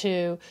relate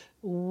to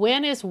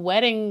when is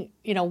wedding,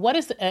 what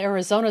is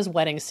Arizona's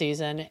wedding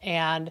season?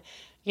 And,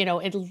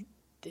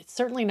 it's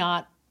certainly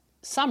not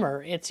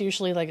summer. It's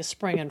usually like a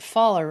spring and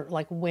fall, or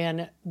like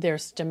when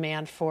there's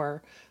demand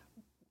for,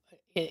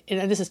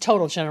 and this is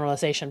total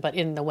generalization, but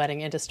in the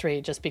wedding industry,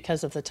 just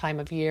because of the time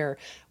of year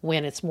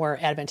when it's more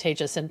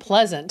advantageous and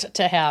pleasant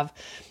to have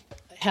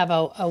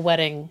a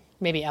wedding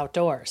maybe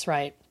outdoors,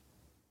 right?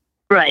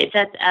 Right,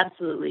 that's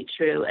absolutely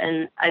true.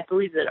 And I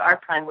believe that our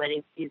prime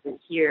wedding season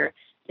here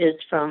is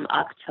from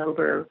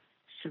October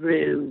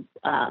through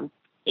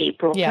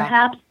April,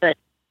 perhaps. But,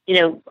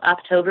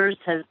 Octobers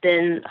have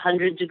been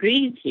 100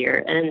 degrees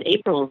here, and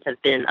Aprils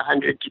have been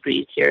 100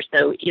 degrees here.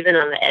 So even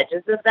on the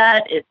edges of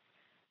that, it's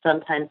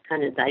sometimes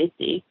kind of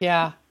dicey.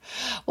 Yeah.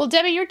 Well,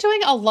 Debbie, you're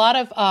doing a lot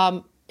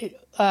of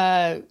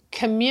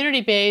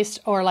community-based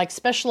or like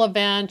special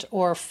event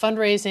or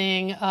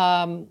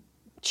fundraising,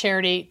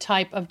 charity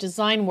type of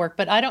design work,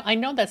 but I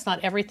know that's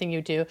not everything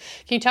you do.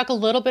 Can you talk a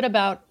little bit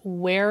about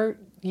where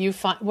you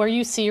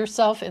see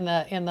yourself in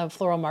the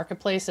floral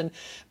marketplace, and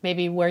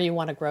maybe where you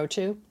want to grow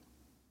to?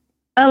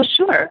 Oh,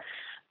 sure.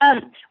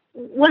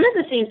 One of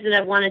the things that I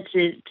wanted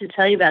to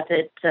tell you about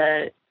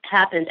that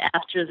happened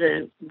after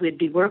the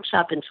Whidbey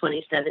workshop in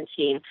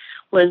 2017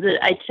 was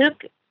that I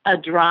took a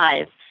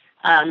drive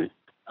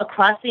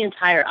across the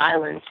entire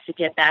island to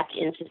get back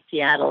into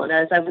Seattle. And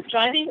as I was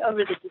driving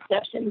over the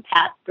Deception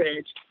Pass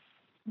Bridge,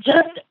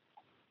 just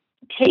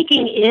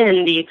taking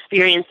in the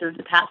experience of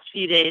the past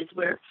few days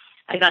where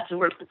I got to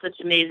work with such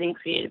amazing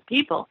creative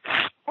people.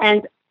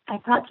 And I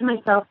thought to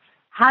myself,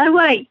 how do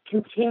I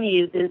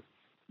continue this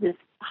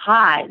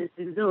high, this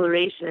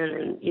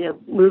exhilaration,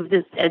 and, move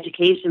this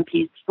education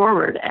piece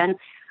forward? And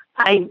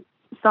I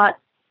thought,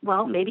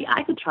 well, maybe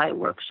I could try a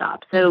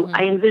workshop. So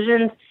I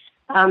envisioned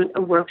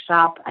a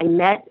workshop. I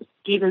met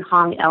Stephen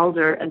Hong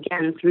Elder,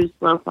 again, through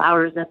Slow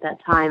Flowers at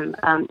that time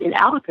in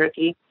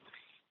Albuquerque.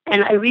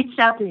 And I reached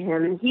out to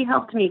him, and he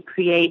helped me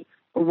create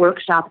a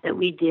workshop that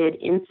we did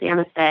in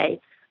Santa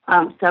Fe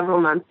several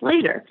months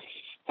later.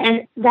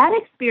 And that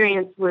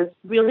experience was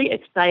really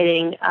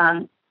exciting.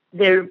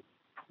 They're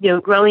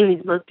growing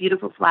these most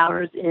beautiful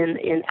flowers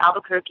in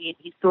Albuquerque.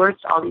 He sourced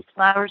all these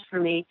flowers for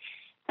me,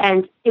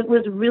 and it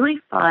was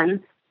really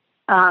fun.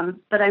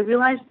 But I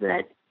realized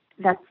that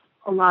that's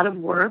a lot of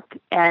work,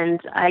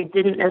 and I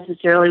didn't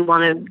necessarily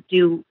want to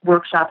do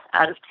workshops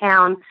out of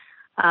town.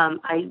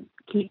 I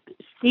keep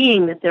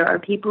seeing that there are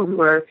people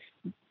who are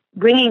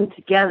bringing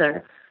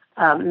together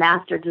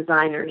master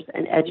designers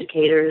and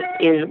educators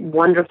in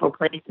wonderful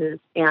places,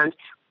 and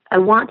I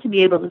want to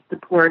be able to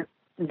support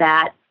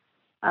that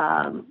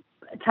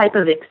type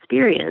of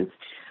experience.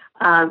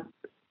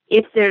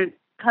 If there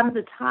comes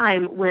a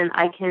time when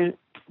I can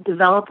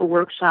develop a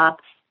workshop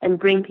and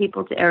bring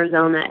people to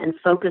Arizona and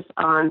focus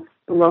on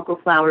the local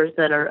flowers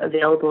that are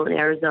available in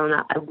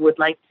Arizona, I would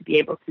like to be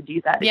able to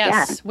do that again.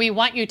 Yes, we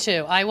want you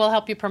to. I will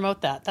help you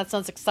promote that. That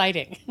sounds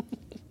exciting.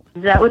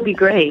 That would be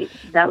great.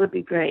 That would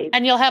be great.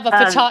 And you'll have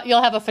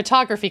a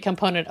photography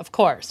component, of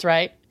course,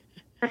 right?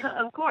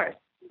 Of course.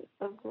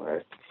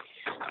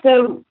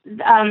 So,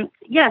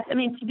 yes,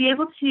 to be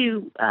able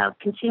to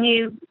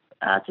continue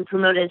to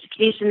promote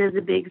education is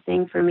a big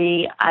thing for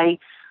me. I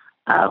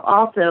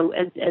also,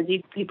 as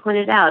you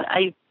pointed out,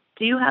 I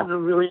do have a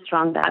really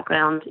strong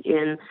background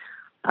in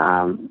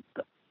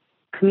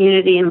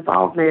community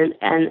involvement.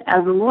 And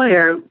as a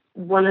lawyer,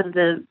 one of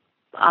the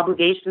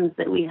obligations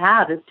that we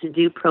have is to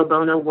do pro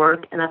bono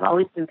work. And I've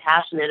always been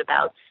passionate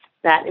about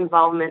that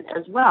involvement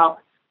as well.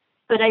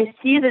 But I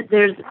see that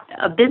there's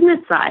a business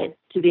side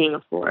to being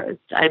a florist.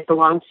 I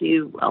belong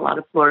to a lot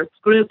of florist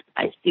groups.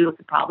 I see what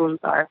the problems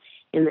are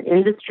in the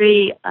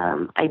industry.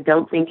 I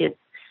don't think it's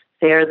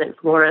fair that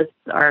florists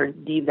are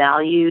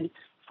devalued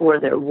for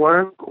their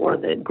work or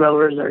that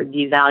growers are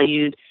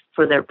devalued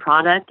for their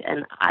product.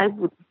 And I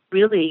would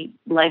really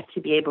like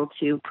to be able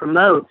to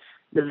promote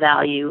the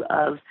value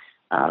of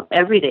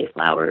everyday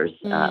flowers,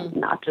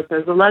 not just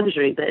as a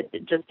luxury, but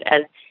just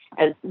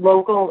as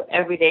local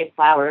everyday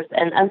flowers.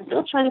 And I'm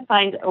still trying to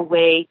find a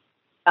way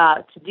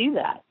to do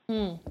that.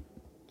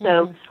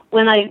 So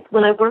when I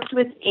worked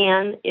with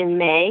Anne in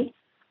May,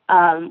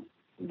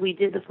 we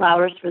did the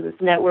flowers for this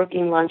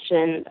networking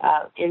luncheon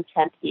in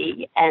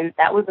Tempe, and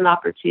that was an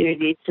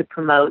opportunity to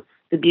promote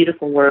the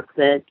beautiful work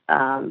that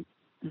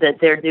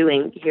they're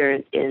doing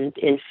here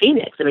in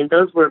Phoenix.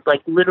 Those were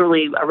like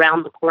literally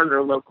around the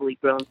corner, locally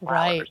grown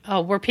flowers. Right.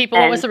 Oh,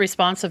 what was the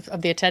response of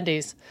the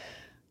attendees?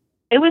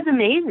 It was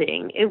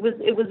amazing. It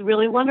was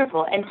really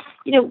wonderful. And,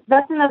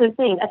 that's another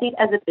thing. I think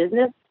as a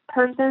business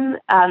person,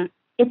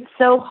 it's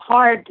so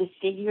hard to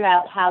figure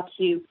out how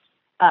to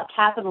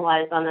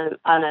capitalize on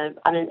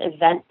an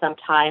event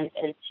sometimes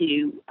and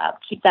to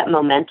keep that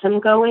momentum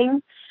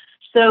going.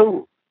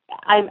 So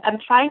I'm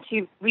trying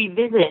to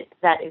revisit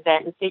that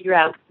event and figure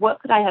out what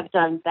could I have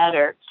done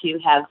better to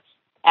have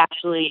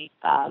actually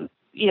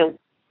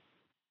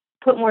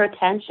put more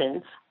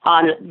attention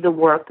on the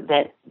work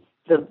that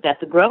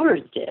the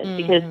growers did,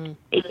 because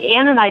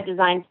Anne and I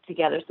designed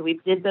together, so we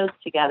did those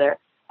together.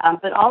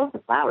 But all of the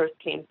flowers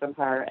came from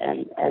her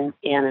and Anne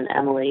and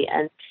Emily,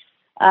 and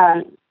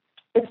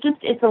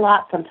it's a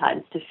lot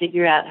sometimes to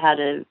figure out how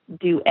to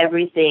do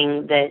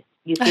everything that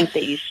you think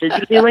that you should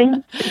be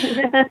doing.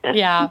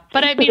 Yeah,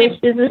 but I mean,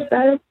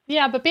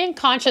 yeah, but being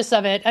conscious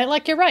of it,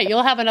 you're right.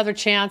 You'll have another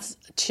chance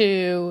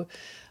to,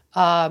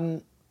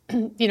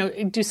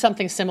 do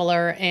something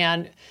similar.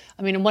 And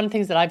I mean, one of the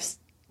things that I've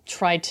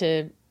tried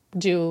to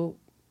do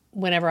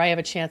whenever I have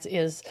a chance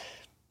is,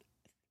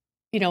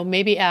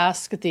 maybe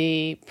ask on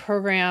the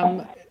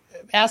program,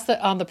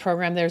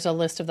 there's a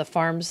list of the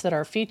farms that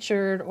are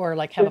featured, or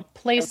like have a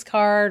place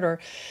card, or,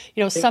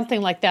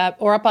 something like that,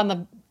 or up on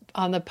the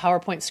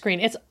PowerPoint screen.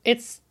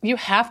 It's you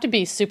have to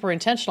be super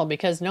intentional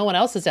because no one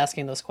else is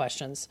asking those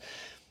questions.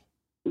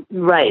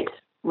 Right.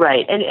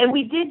 And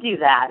we did do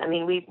that. I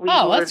mean, we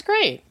that's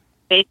great.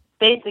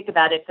 Basic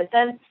about it, but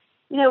then,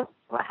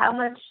 how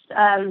much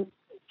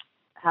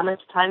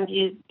time do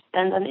you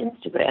spend on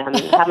Instagram? And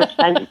how much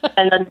time do you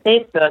spend on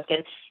Facebook?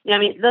 And,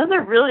 those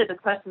are really the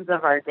questions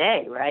of our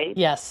day, right?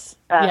 Yes.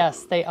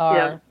 Yes, they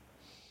are.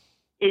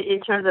 In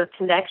terms of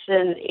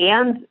connection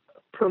and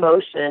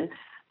promotion.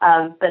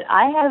 But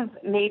I have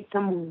made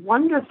some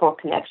wonderful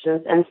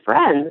connections and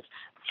friends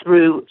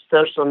through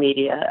social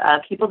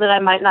media, people that I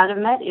might not have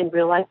met in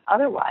real life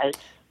otherwise.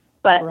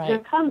 But there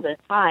comes a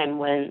time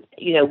when,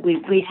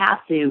 we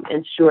have to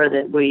ensure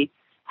that we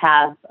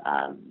have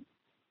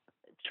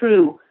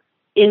true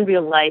in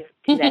real life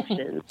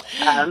connections.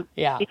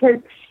 Because,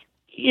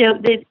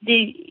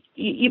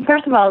 you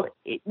first of all,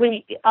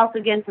 also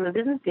again from a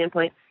business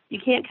standpoint, you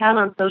can't count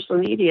on social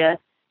media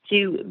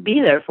to be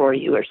there for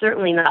you, or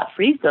certainly not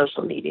free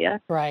social media.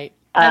 Right.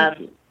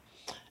 And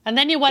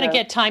then you want to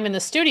get time in the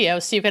studio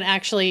so you can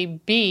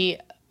actually be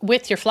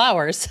with your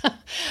flowers.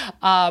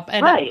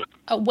 Right.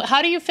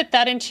 How do you fit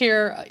that into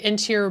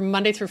your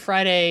Monday through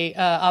Friday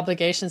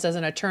obligations as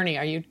an attorney?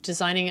 Are you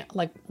designing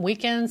like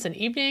weekends and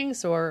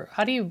evenings, or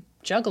how do you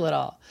juggle it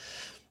all?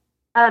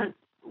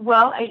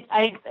 Well,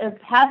 I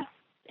have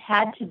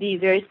had to be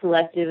very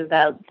selective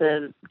about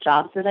the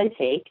jobs that I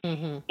take,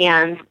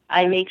 and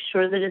I make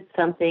sure that it's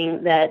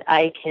something that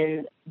I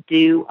can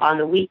do on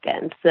the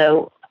weekend.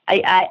 So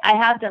I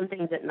have done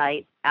things at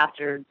night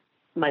after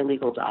my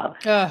legal job.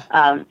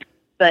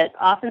 But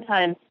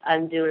oftentimes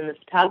I'm doing the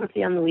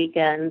photography on the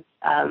weekends.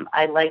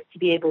 I like to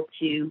be able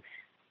to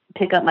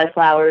pick up my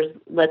flowers,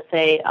 let's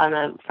say on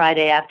a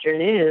Friday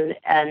afternoon,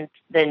 and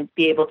then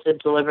be able to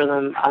deliver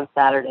them on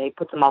Saturday,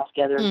 put them all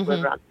together and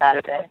deliver on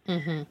Saturday.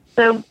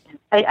 So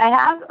I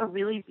have a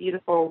really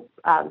beautiful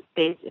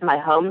space in my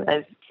home that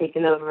I've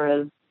taken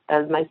over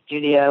as my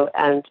studio,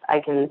 and I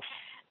can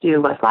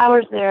do my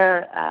flowers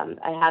there.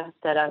 I have it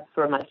set up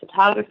for my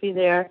photography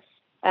there,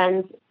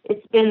 and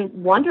it's been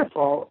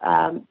wonderful.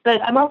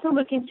 But I'm also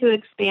looking to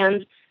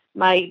expand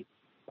my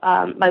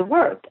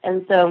work,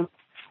 and so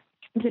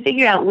to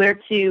figure out where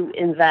to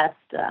invest,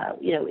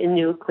 in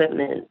new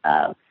equipment,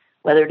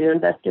 whether to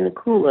invest in a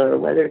cooler, or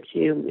whether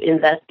to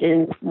invest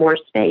in more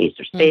space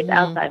or space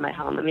outside my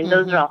home. I mean,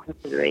 those are all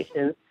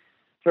considerations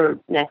for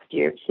next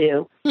year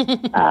too.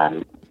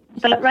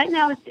 But right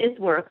now it's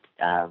worked.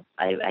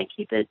 I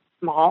keep it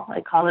small.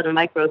 I call it a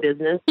micro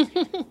business.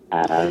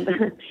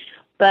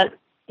 But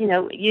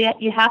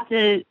you have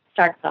to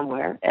start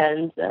somewhere,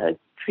 and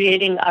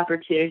creating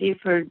opportunity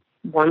for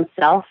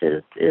oneself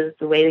is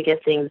the way to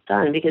get things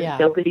done, because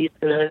nobody's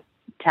going to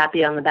tap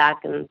you on the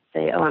back and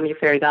say, "Oh, I'm your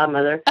fairy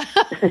godmother."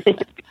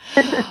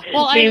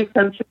 Well,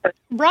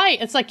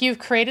 right. It's like you've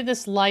created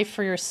this life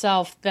for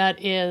yourself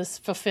that is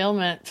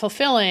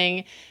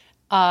fulfilling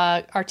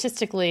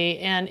artistically,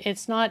 and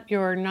it's not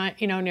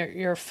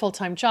your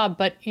full-time job,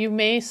 but you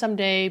may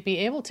someday be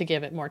able to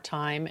give it more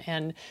time,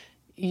 and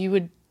you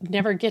would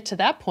never get to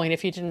that point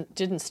if you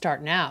didn't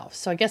start now.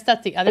 So I guess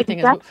that's the other thing,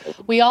 is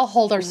we all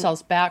hold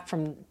ourselves back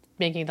from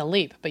making the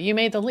leap, but you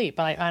made the leap,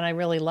 and I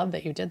really love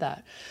that you did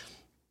that.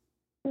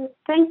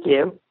 Thank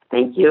you.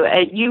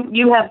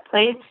 You have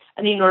played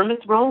an enormous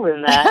role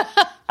in that,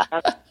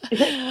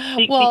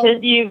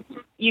 because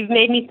you've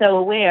made me so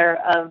aware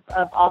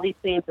of all these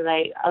things that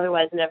I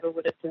otherwise never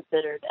would have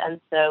considered, and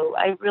so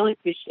I really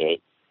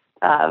appreciate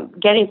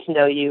getting to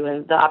know you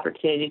and the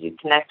opportunity to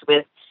connect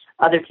with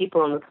other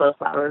people in the Slow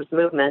Flowers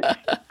movement.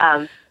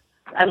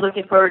 I'm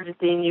looking forward to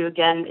seeing you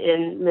again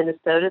in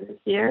Minnesota this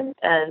year,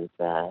 and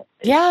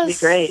it'll be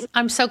great.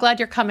 I'm so glad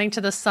you're coming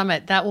to the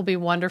summit. That will be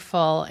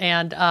wonderful.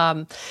 And,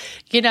 I'm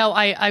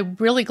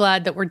really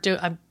glad that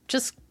I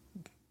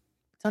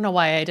don't know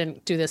why I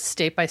didn't do this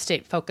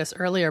state-by-state focus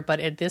earlier,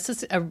 but this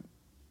is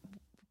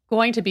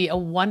going to be a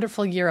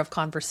wonderful year of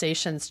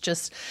conversations,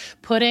 just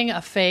putting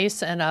a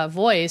face and a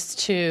voice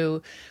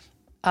to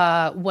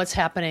what's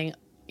happening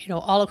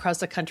all across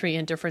the country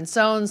in different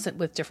zones,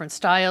 with different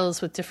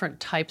styles, with different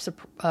types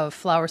of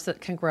flowers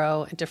that can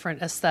grow, and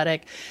different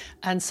aesthetic.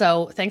 And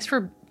so thanks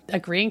for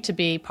agreeing to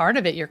be part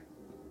of it. You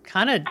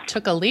kind of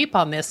took a leap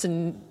on this,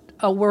 and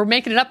we're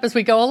making it up as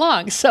we go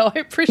along. So I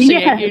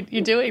appreciate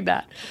you doing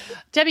that.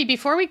 Debbie,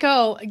 before we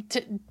go,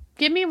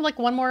 give me like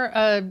one more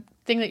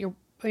thing that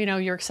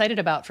you're excited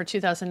about for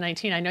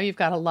 2019. I know you've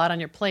got a lot on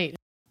your plate.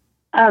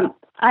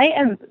 I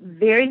am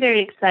very,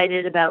 very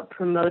excited about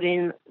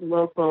promoting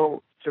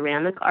local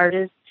ceramic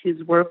artists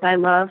whose work I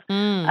love.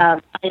 I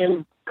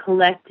am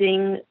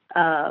collecting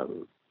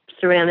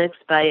ceramics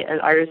by an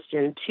artist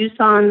in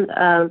Tucson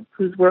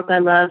whose work I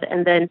love.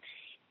 And then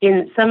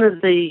in some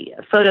of the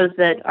photos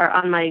that are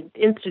on my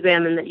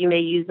Instagram and that you may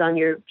use on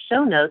your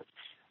show notes,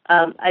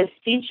 I've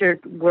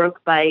featured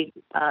work by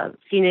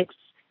Phoenix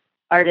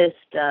artist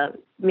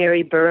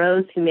Mary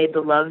Burrows, who made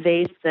the Love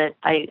Vase that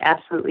I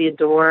absolutely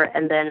adore.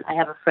 And then I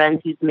have a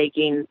friend who's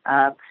making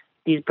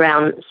these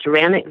brown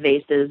ceramic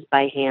vases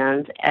by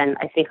hand, and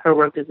I think her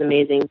work is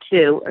amazing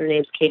too. Her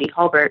name's Katie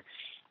Hulbert.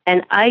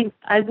 And I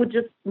would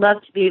just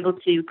love to be able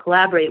to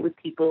collaborate with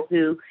people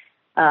who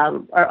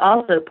are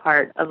also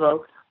part of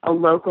a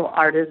local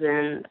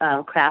artisan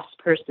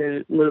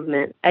craftsperson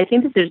movement. I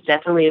think that there's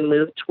definitely a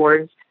move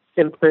towards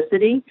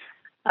simplicity.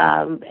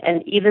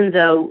 And even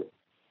though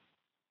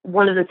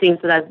one of the things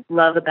that I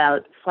love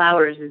about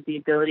flowers is the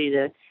ability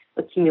to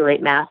accumulate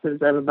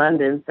masses of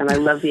abundance, and I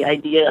love the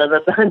idea of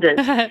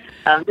abundance.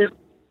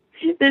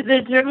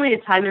 There's certainly a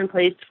time and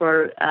place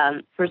for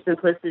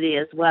simplicity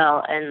as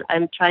well, and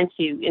I'm trying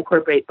to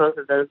incorporate both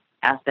of those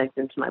aspects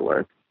into my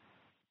work.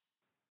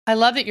 I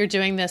love that you're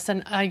doing this,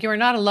 and you're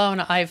not alone.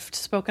 I've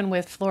spoken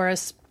with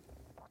florists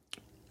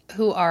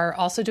who are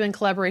also doing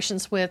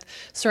collaborations with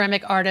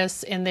ceramic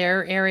artists in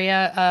their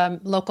area,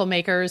 local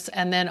makers,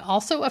 and then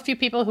also a few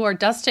people who are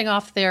dusting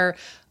off their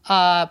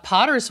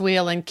potter's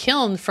wheel and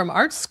kiln from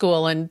art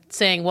school and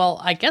saying, well,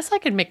 I guess I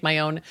could make my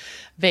own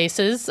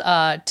vases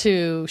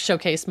to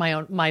showcase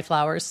my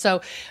flowers.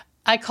 So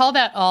I call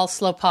that all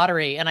slow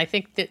pottery, and I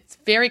think it's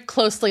very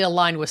closely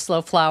aligned with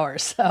slow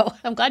flowers. So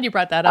I'm glad you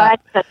brought that up.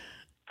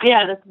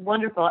 Yeah, that's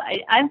wonderful.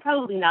 I'm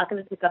probably not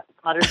going to pick up the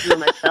potter's wheel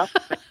myself.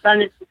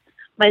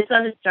 My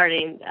son is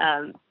starting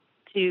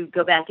to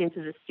go back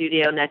into the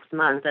studio next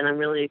month, and I'm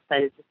really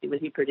excited to see what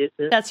he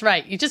produces. That's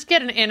right. You just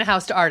get an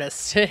in-house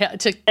artist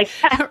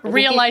to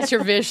realize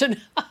your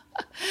vision.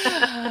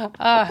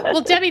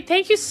 Well, Debbie,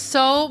 thank you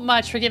so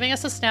much for giving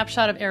us a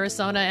snapshot of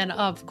Arizona and,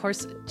 of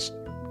course,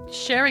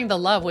 sharing the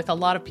love with a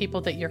lot of people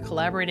that you're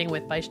collaborating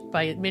with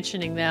by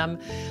mentioning them.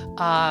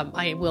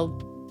 I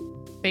will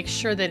make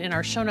sure that in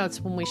our show notes,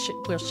 when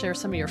we'll share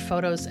some of your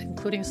photos,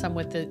 including some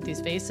with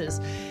these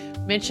vases,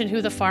 mention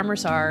who the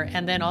farmers are,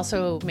 and then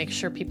also make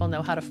sure people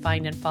know how to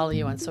find and follow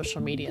you on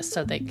social media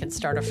so they can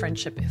start a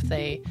friendship if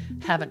they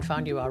haven't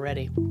found you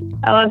already.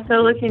 Oh, I'm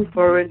so looking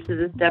forward to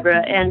this,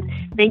 Deborah, and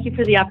thank you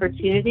for the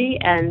opportunity,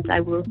 and I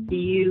will see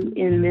you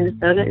in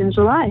Minnesota in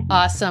July.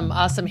 Awesome.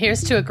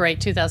 Here's to a great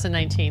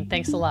 2019.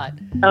 Thanks a lot.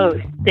 Oh,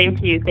 same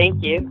to you.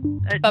 Thank you.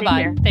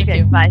 Bye-bye. Thank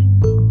you. Bye.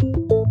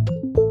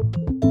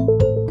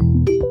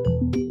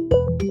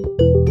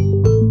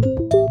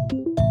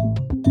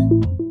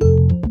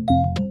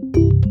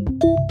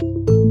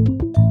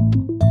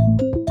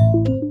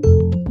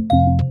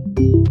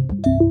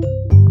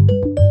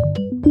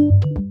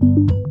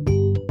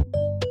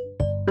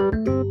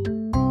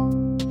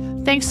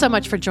 Thanks so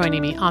much for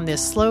joining me on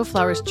this Slow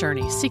Flowers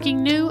journey,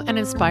 seeking new and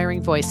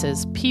inspiring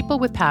voices, people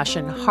with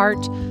passion,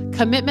 heart,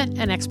 commitment,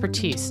 and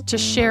expertise to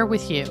share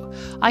with you.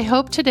 I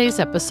hope today's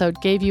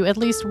episode gave you at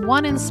least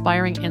one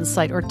inspiring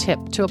insight or tip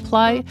to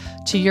apply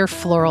to your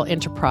floral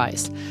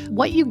enterprise.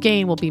 What you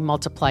gain will be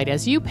multiplied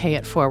as you pay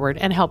it forward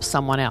and help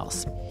someone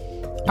else.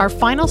 Our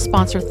final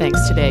sponsor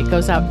thanks today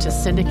goes out to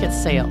Syndicate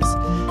Sales,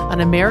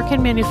 an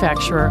American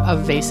manufacturer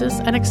of vases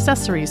and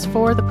accessories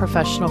for the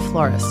professional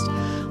florist.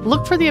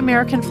 Look for the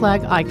American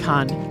flag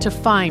icon to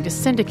find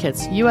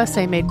Syndicate's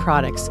USA-made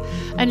products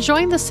and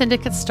join the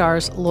Syndicate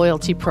Stars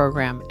loyalty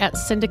program at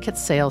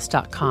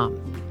syndicatesales.com.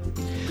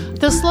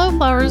 The Slow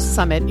Flowers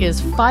Summit is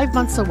 5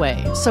 months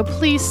away, so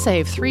please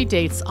save 3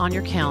 dates on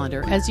your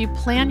calendar as you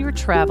plan your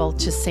travel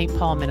to St.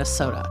 Paul,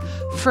 Minnesota.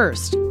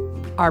 First,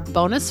 our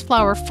bonus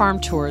flower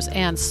farm tours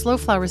and Slow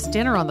Flowers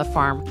dinner on the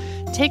farm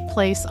take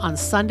place on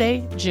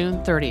Sunday,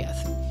 June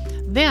 30th.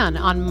 Then,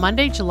 on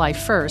Monday, July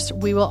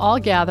 1st, we will all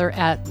gather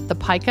at the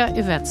Pica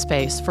event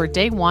space for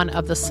day 1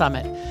 of the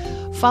summit,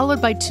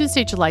 followed by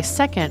Tuesday, July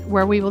 2nd,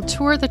 where we will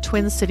tour the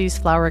Twin Cities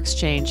Flower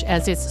Exchange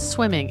as it's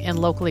swimming in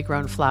locally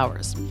grown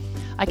flowers.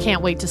 I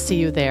can't wait to see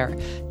you there.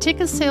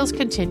 Ticket sales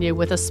continue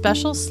with a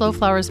special Slow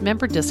Flowers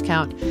member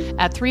discount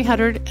at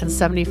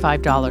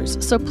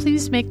 $375, so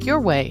please make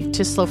your way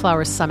to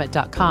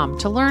slowflowerssummit.com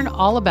to learn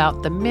all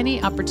about the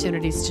many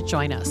opportunities to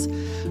join us.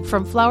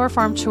 From flower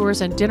farm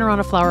tours and dinner on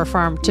a flower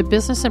farm to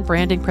business and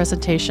branding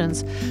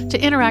presentations to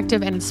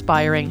interactive and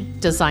inspiring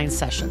design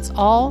sessions,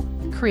 all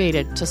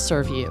created to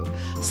serve you.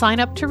 Sign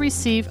up to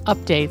receive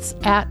updates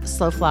at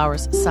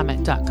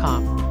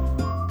slowflowerssummit.com.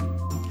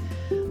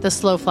 The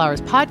Slow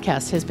Flowers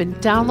podcast has been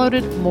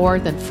downloaded more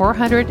than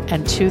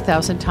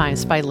 402,000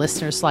 times by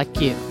listeners like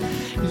you.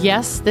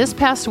 Yes, this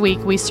past week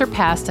we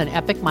surpassed an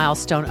epic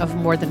milestone of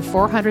more than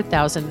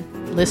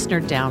 400,000 listener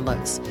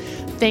downloads.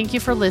 Thank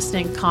you for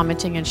listening,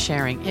 commenting, and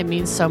sharing. It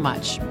means so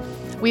much.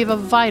 We have a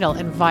vital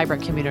and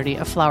vibrant community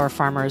of flower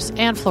farmers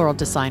and floral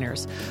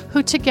designers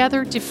who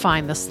together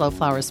define the Slow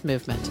Flowers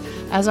movement.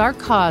 As our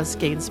cause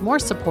gains more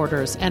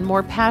supporters and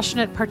more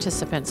passionate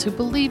participants who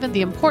believe in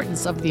the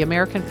importance of the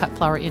American cut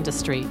flower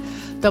industry,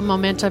 the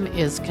momentum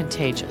is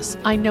contagious.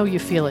 I know you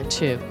feel it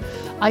too.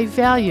 I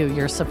value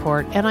your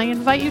support, and I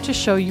invite you to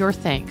show your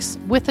thanks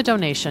with a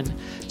donation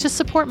to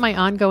support my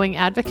ongoing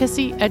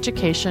advocacy,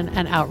 education,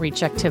 and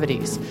outreach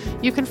activities.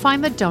 You can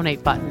find the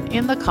donate button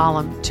in the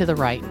column to the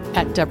right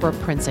at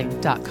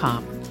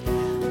DeborahPrinzing.com.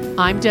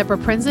 I'm Deborah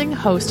Prinzing,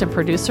 host and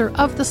producer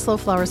of the Slow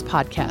Flowers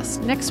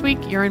podcast. Next week,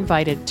 you're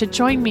invited to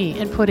join me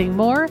in putting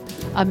more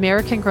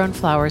American-grown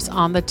flowers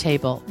on the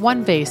table,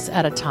 one vase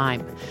at a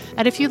time.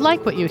 And if you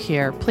like what you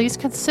hear, please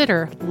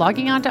consider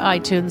logging onto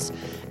iTunes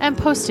and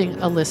posting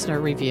a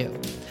listener review.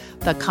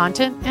 The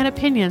content and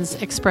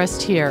opinions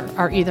expressed here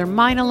are either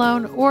mine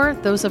alone or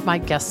those of my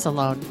guests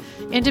alone,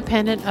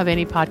 independent of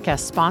any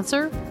podcast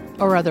sponsor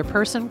or other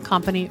person,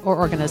 company, or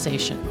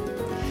organization.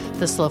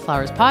 The Slow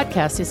Flowers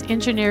podcast is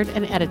engineered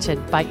and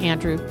edited by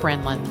Andrew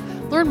Brenlin.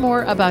 Learn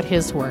more about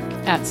his work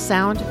at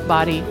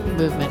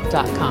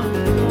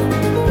soundbodymovement.com.